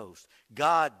Holy Ghost.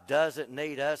 God doesn't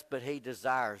need us, but He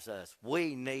desires us.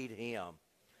 We need Him.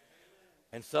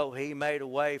 And so He made a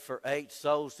way for 8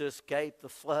 souls to escape the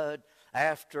flood.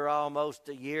 After almost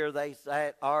a year,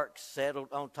 that ark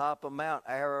settled on top of Mount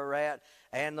Ararat,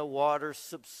 and the waters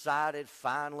subsided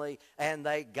finally, and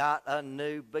they got a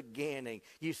new beginning.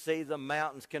 You see, the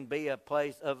mountains can be a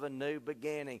place of a new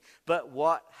beginning. But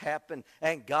what happened?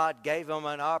 And God gave them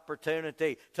an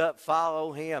opportunity to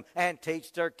follow Him and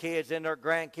teach their kids and their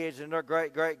grandkids and their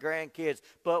great-great-grandkids.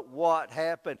 But what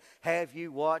happened? Have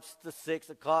you watched the 6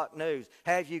 o'clock news?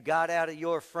 Have you got out of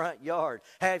your front yard?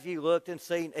 Have you looked and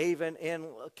seen even in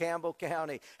Campbell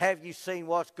County? Have you seen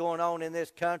what's going on in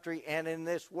this country and in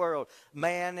this world?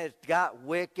 Man has got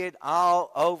wicked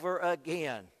all over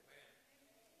again.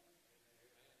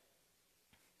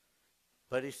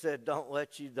 But He said, don't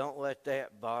let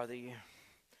that bother you.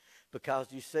 Because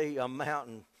you see, a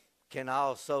mountain can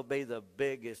also be the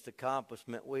biggest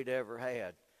accomplishment we'd ever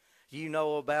had. You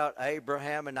know about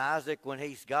Abraham and Isaac when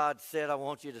God said, I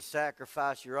want you to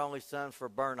sacrifice your only son for a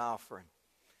burnt offering.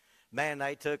 Man,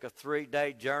 they took a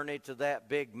 3-day journey to that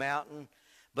big mountain.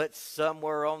 But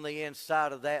somewhere on the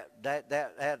inside of that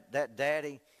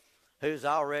daddy, who's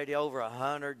already over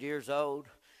 100 years old,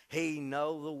 he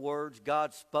know the words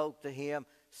God spoke to him: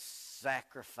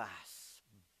 sacrifice,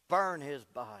 burn his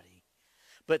body.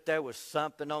 But there was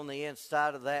something on the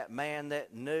inside of that man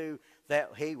that knew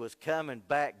that he was coming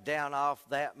back down off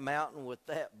that mountain with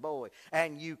that boy.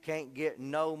 And you can't get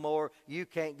no more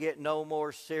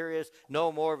serious,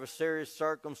 no more of a serious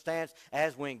circumstance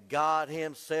as when God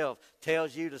Himself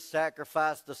tells you to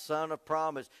sacrifice the son of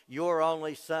promise, your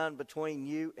only son between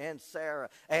you and Sarah.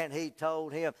 And He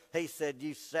told him, He said,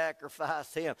 you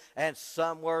sacrifice him. And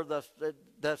somewhere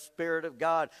the Spirit of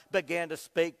God began to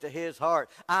speak to his heart.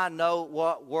 I know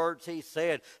what words He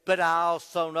said, but I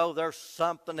also know there's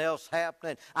something else happening.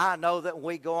 I know that when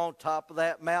we go on top of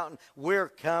that mountain, we're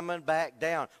coming back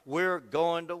down. We're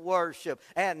going to worship.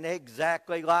 And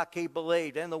exactly like he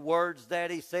believed in the words that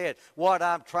he said, what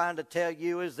I'm trying to tell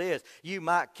you is this: you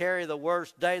might carry the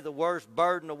worst day, the worst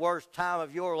burden, the worst time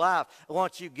of your life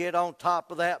once you get on top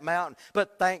of that mountain.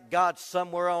 But thank God,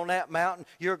 somewhere on that mountain,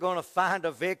 you're going to find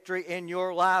a victory in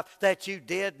your life that you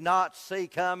did not see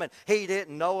coming. He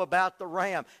didn't know about the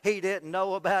ram. He didn't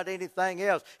know about anything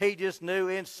else. He just knew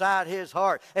inside his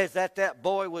heart is that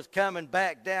boy was coming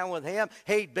back down with him.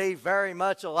 He'd be very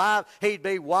much alive. He'd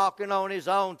be walking on his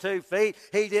own 2 feet.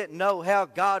 He didn't know how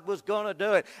God was going to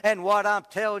do it. And what I'm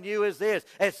telling you is this: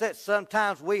 it's that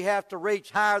sometimes we have to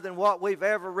reach higher than what we've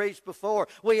ever reached before.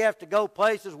 We have to go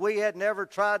places we had never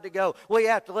tried to go. We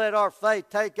have to let our faith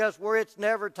take us where it's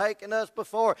never taken us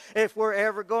before if we're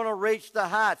ever going to reach the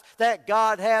heights that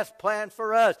God has planned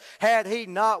for us. Had He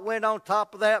not went on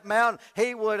top of that mountain,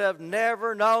 he would have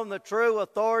never known the true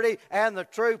authority and the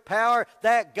true power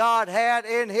that God had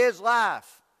in his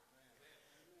life.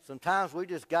 Sometimes we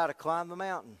just got to climb the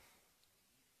mountain.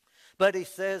 But he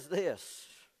says this: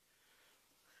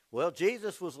 well,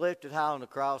 Jesus was lifted high on the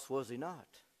cross, was He not?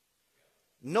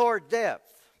 Nor death.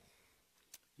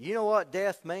 You know what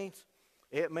death means?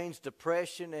 It means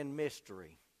depression and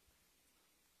mystery.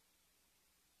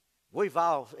 We've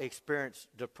all experienced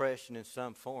depression in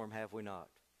some form, have we not?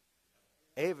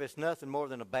 If it's nothing more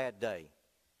than a bad day,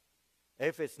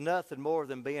 if it's nothing more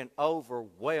than being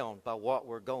overwhelmed by what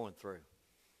we're going through,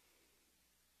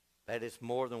 that is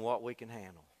more than what we can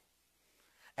handle.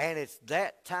 And it's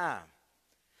that time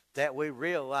that we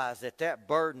realize that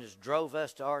burden has drove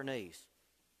us to our knees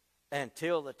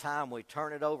until the time we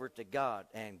turn it over to God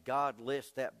and God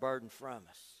lifts that burden from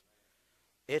us.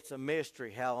 It's a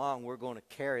mystery how long we're going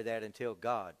to carry that until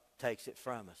God takes it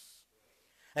from us.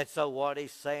 And so what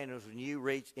he's saying is when you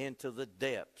reach into the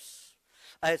depths,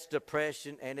 it's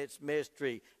depression and it's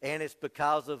mystery, and it's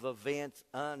because of events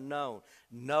unknown.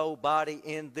 Nobody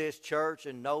in this church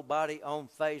and nobody on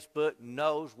Facebook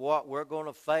knows what we're going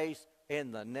to face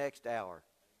in the next hour.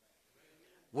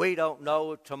 We don't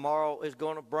know if tomorrow is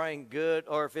going to bring good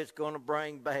or if it's going to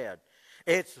bring bad.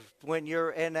 It's when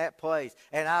you're in that place.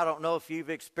 And I don't know if you've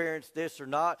experienced this or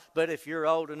not, but if you're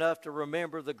old enough to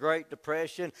remember the Great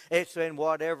Depression, it's in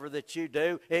whatever that you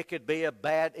do. It could be a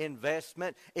bad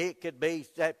investment. It could be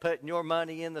that putting your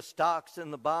money in the stocks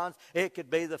and the bonds. It could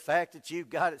be the fact that you've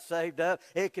got it saved up.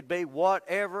 It could be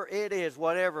whatever it is,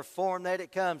 whatever form that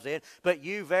it comes in. But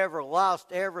you've ever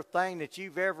lost everything that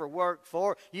you've ever worked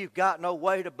for. You've got no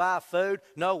way to buy food,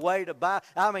 no way to buy.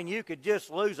 I mean, you could just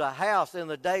lose a house in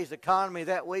the day's economy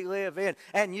that we live in,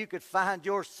 and you could find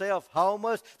yourself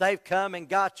homeless. They've come and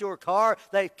got your car.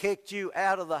 They've kicked you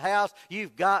out of the house.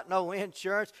 You've got no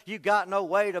insurance. You've got no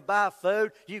way to buy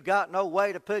food. You've got no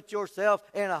way to put yourself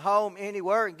in a home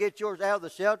anywhere and get yours out of the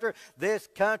shelter. This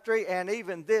country and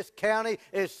even this county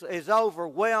is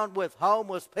overwhelmed with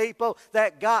homeless people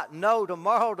that got no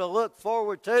tomorrow to look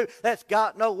forward to, that's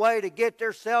got no way to get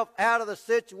themselves out of the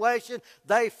situation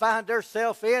they find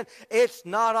themselves in. It's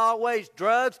not always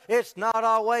drugs. It's not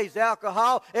always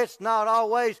alcohol. It's not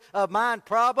always a mind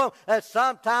problem. And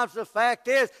sometimes the fact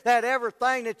is that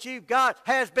everything that you've got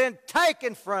has been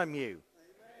taken from you. Amen.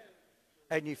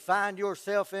 And you find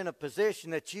yourself in a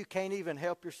position that you can't even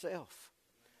help yourself.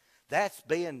 That's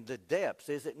being the depths,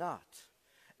 is it not?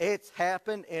 It's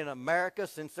happened in America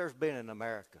since there's been an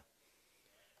America.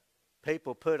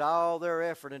 People put all their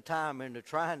effort and time into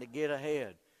trying to get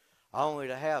ahead, only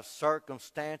to have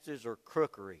circumstances or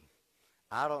crookery.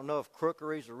 I don't know if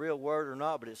crookery is a real word or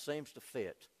not, but it seems to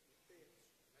fit.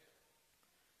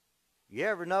 You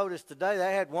ever notice today,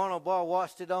 they had one old boy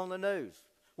watched it on the news.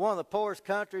 One of the poorest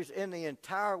countries in the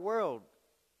entire world,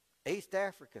 East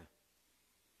Africa.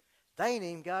 They ain't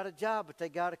even got a job, but they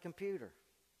got a computer.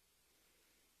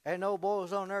 And old boy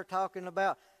was on there talking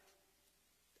about,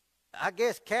 I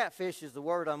guess catfish is the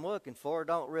word I'm looking for. I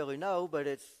don't really know, but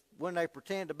it's when they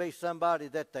pretend to be somebody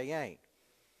that they ain't.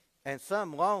 And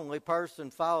some lonely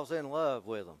person falls in love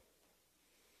with them.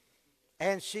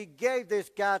 And she gave this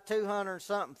guy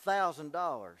 $200-something thousand.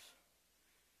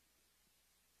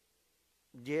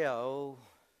 Yeah, oh.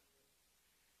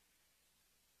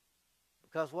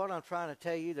 Because what I'm trying to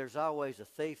tell you, there's always a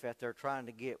thief out there trying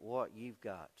to get what you've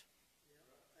got.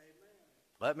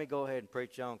 Let me go ahead and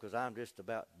preach on because I'm just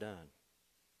about done.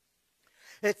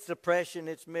 It's depression,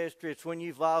 it's mystery, it's when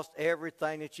you've lost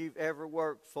everything that you've ever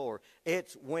worked for.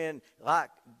 It's when,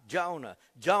 like Jonah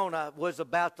was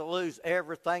about to lose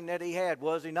everything that he had,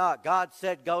 was he not? God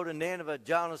said, go to Nineveh.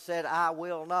 Jonah said, I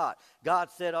will not. God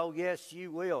said, oh, yes,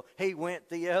 you will. He went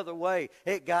the other way.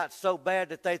 It got so bad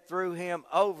that they threw him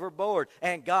overboard,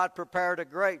 and God prepared a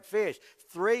great fish.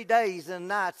 3 days and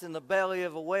nights in the belly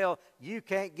of a whale, you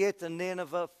can't get to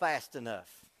Nineveh fast enough.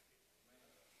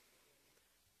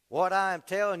 What I am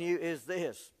telling you is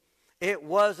this. It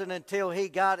wasn't until he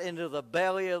got into the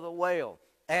belly of the whale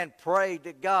and prayed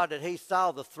to God that he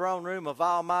saw the throne room of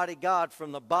Almighty God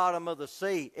from the bottom of the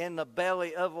sea in the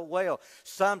belly of a whale.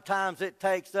 Sometimes it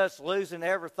takes us losing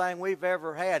everything we've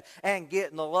ever had and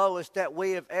getting the lowest that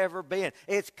we have ever been.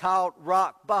 It's called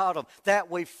rock bottom,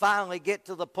 that we finally get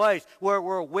to the place where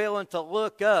we're willing to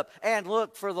look up and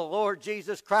look for the Lord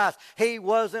Jesus Christ. He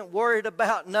wasn't worried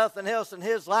about nothing else in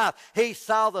his life. He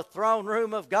saw the throne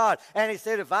room of God, and he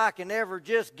said, if I can ever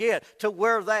just get to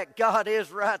where that God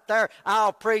is right there,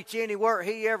 I'll preach anywhere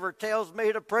he ever tells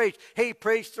me to preach. He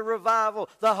preached the revival.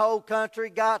 The whole country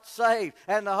got saved,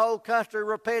 and the whole country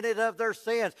repented of their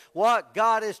sins. What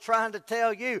God is trying to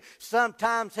tell you,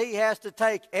 sometimes he has to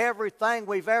take everything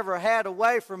we've ever had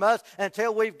away from us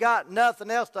until we've got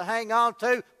nothing else to hang on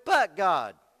to but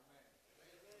God.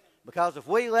 Because if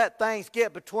we let things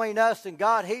get between us and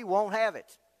God, he won't have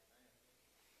it.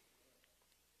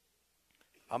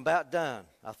 I'm about done,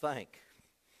 I think.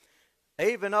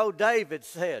 Even old David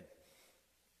said,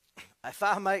 if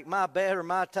I make my bed or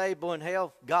my table in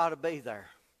hell, God will be there.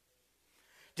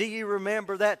 Do you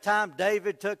remember that time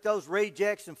David took those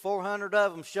rejects and 400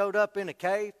 of them showed up in a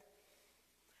cave?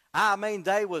 I mean,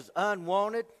 they was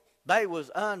unwanted. They was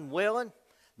unwilling.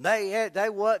 They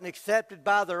wasn't accepted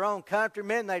by their own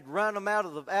countrymen. They'd run them out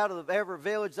of every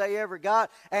village they ever got.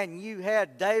 And you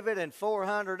had David and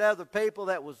 400 other people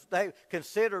that they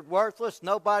considered worthless.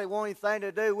 Nobody wanted anything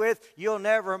to do with. You'll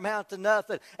never amount to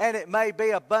nothing. And it may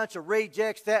be a bunch of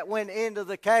rejects that went into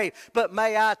the cave. But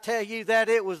may I tell you that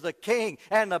it was the king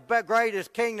and the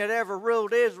greatest king that ever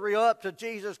ruled Israel up to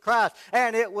Jesus Christ.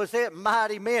 And it was it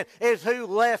mighty men is who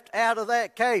left out of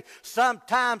that cave.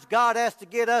 Sometimes God has to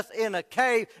get us in a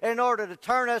cave in order to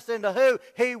turn us into who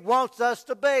he wants us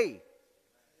to be.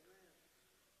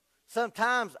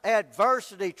 Sometimes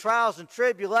adversity, trials, and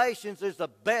tribulations is the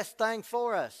best thing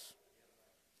for us.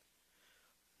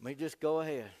 Let me just go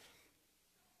ahead.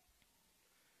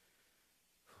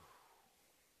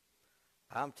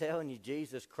 I'm telling you,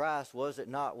 Jesus Christ, was it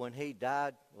not when he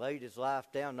died, laid his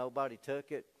life down, nobody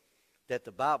took it, that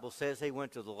the Bible says he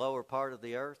went to the lower part of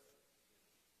the earth?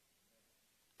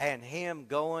 And him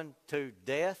going to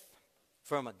death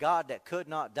from a God that could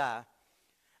not die,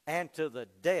 and to the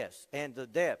death,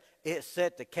 it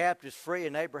set the captives free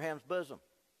in Abraham's bosom.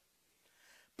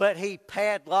 But he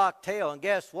padlocked hell, and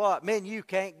guess what? Men, you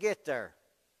can't get there.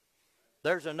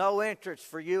 There's a no entrance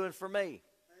for you and for me. Amen.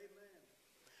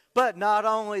 But not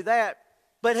only that,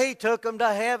 but he took them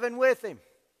to heaven with him.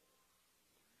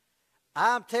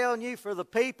 I'm telling you, for the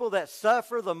people that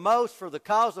suffer the most for the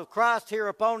cause of Christ here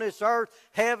upon this earth,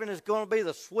 heaven is going to be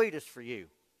the sweetest for you.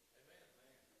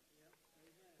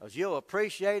 Because you'll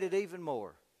appreciate it even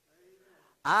more.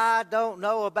 I don't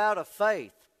know about a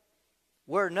faith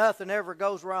where nothing ever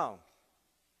goes wrong.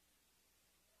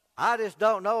 I just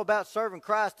don't know about serving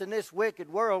Christ in this wicked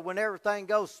world when everything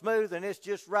goes smooth and it's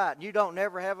just right and you don't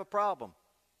never have a problem.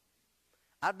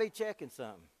 I'd be checking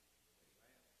something.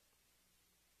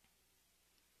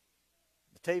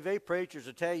 The TV preachers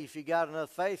will tell you if you got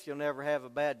enough faith, you'll never have a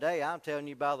bad day. I'm telling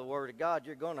you by the Word of God,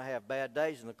 you're going to have bad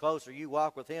days, and the closer you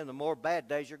walk with Him, the more bad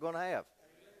days you're going to have.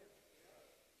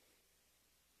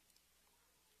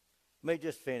 Let me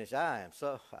just finish. I'm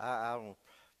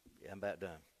about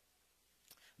done.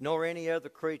 Nor any other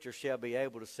creature shall be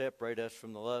able to separate us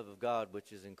from the love of God,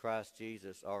 which is in Christ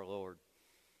Jesus our Lord.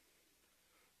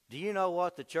 Do you know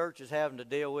what the church is having to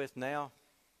deal with now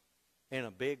in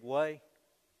a big way?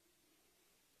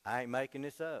 I ain't making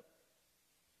this up.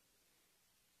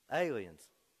 Aliens.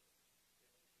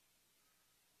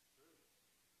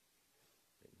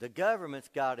 The government's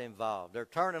got involved. They're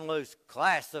turning loose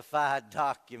classified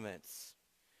documents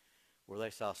where they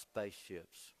saw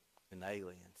spaceships and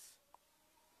aliens.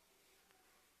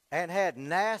 And had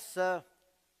NASA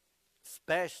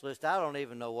specialists, I don't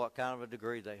even know what kind of a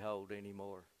degree they hold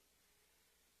anymore.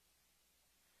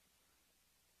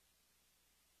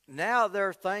 Now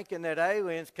they're thinking that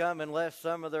aliens come and left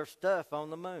some of their stuff on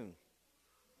the moon.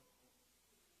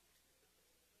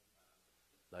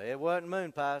 It wasn't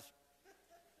moon pies.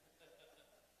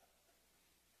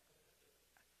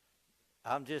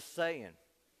 I'm just saying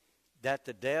that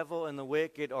the devil and the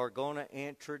wicked are going to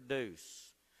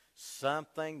introduce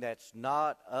something that's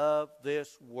not of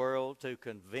this world to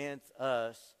convince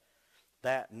us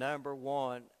that, number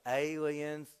one,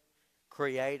 aliens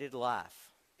created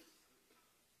life.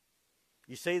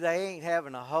 You see, they ain't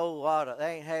having a whole lot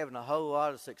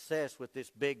of success with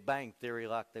this Big Bang Theory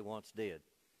like they once did.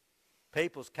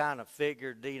 People's kind of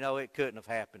figured, it couldn't have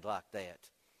happened like that.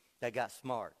 They got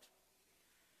smart.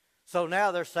 So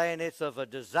now they're saying it's of a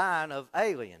design of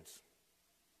aliens.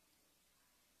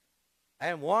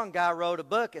 And one guy wrote a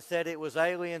book that said it was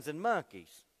aliens and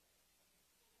monkeys.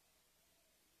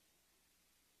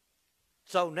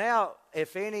 So now,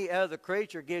 if any other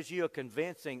creature gives you a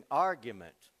convincing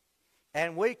argument,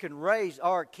 and we can raise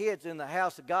our kids in the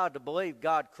house of God to believe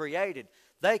God created,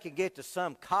 they can get to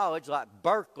some college like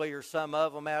Berkeley or some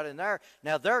of them out in there.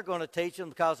 Now, they're going to teach them,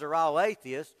 because they're all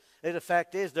atheists, that the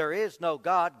fact is there is no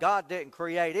God. God didn't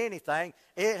create anything.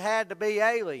 It had to be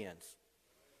aliens.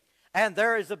 And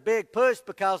there is a big push,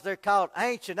 because they're called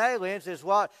ancient aliens, is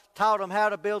what taught them how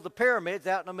to build the pyramids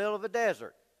out in the middle of a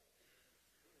desert.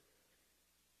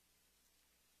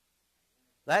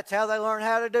 That's how they learn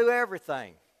how to do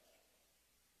everything.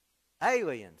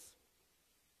 Aliens.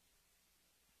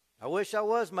 I wish I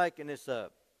was making this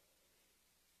up.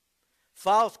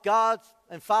 False gods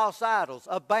and false idols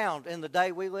abound in the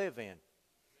day we live in.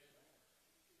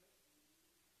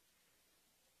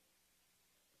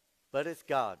 But it's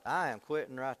God. I am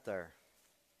quitting right there.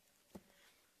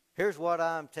 Here's what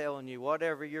I'm telling you.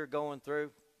 Whatever you're going through,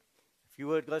 if you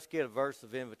would, let's get a verse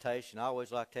of invitation. I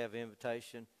always like to have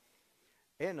invitation.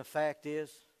 And the fact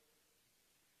is,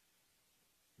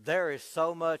 there is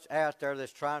so much out there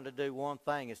that's trying to do one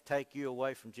thing, is take you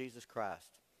away from Jesus Christ.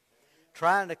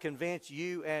 Trying to convince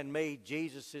you and me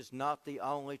Jesus is not the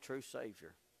only true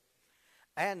Savior.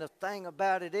 And the thing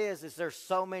about it is there's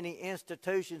so many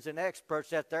institutions and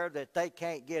experts out there that they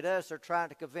can't get us. They're trying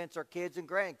to convince our kids and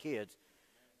grandkids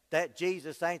that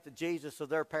Jesus ain't the Jesus of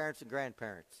their parents and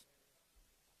grandparents.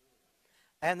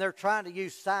 And they're trying to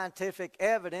use scientific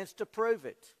evidence to prove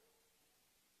it.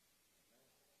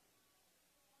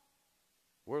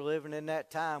 We're living in that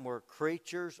time where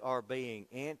creatures are being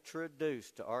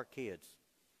introduced to our kids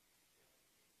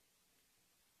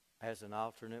as an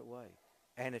alternate way.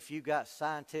 And if you got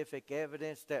scientific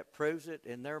evidence that proves it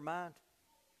in their mind,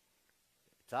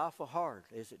 it's awful hard,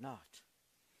 is it not?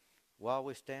 While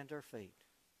we stand to our feet.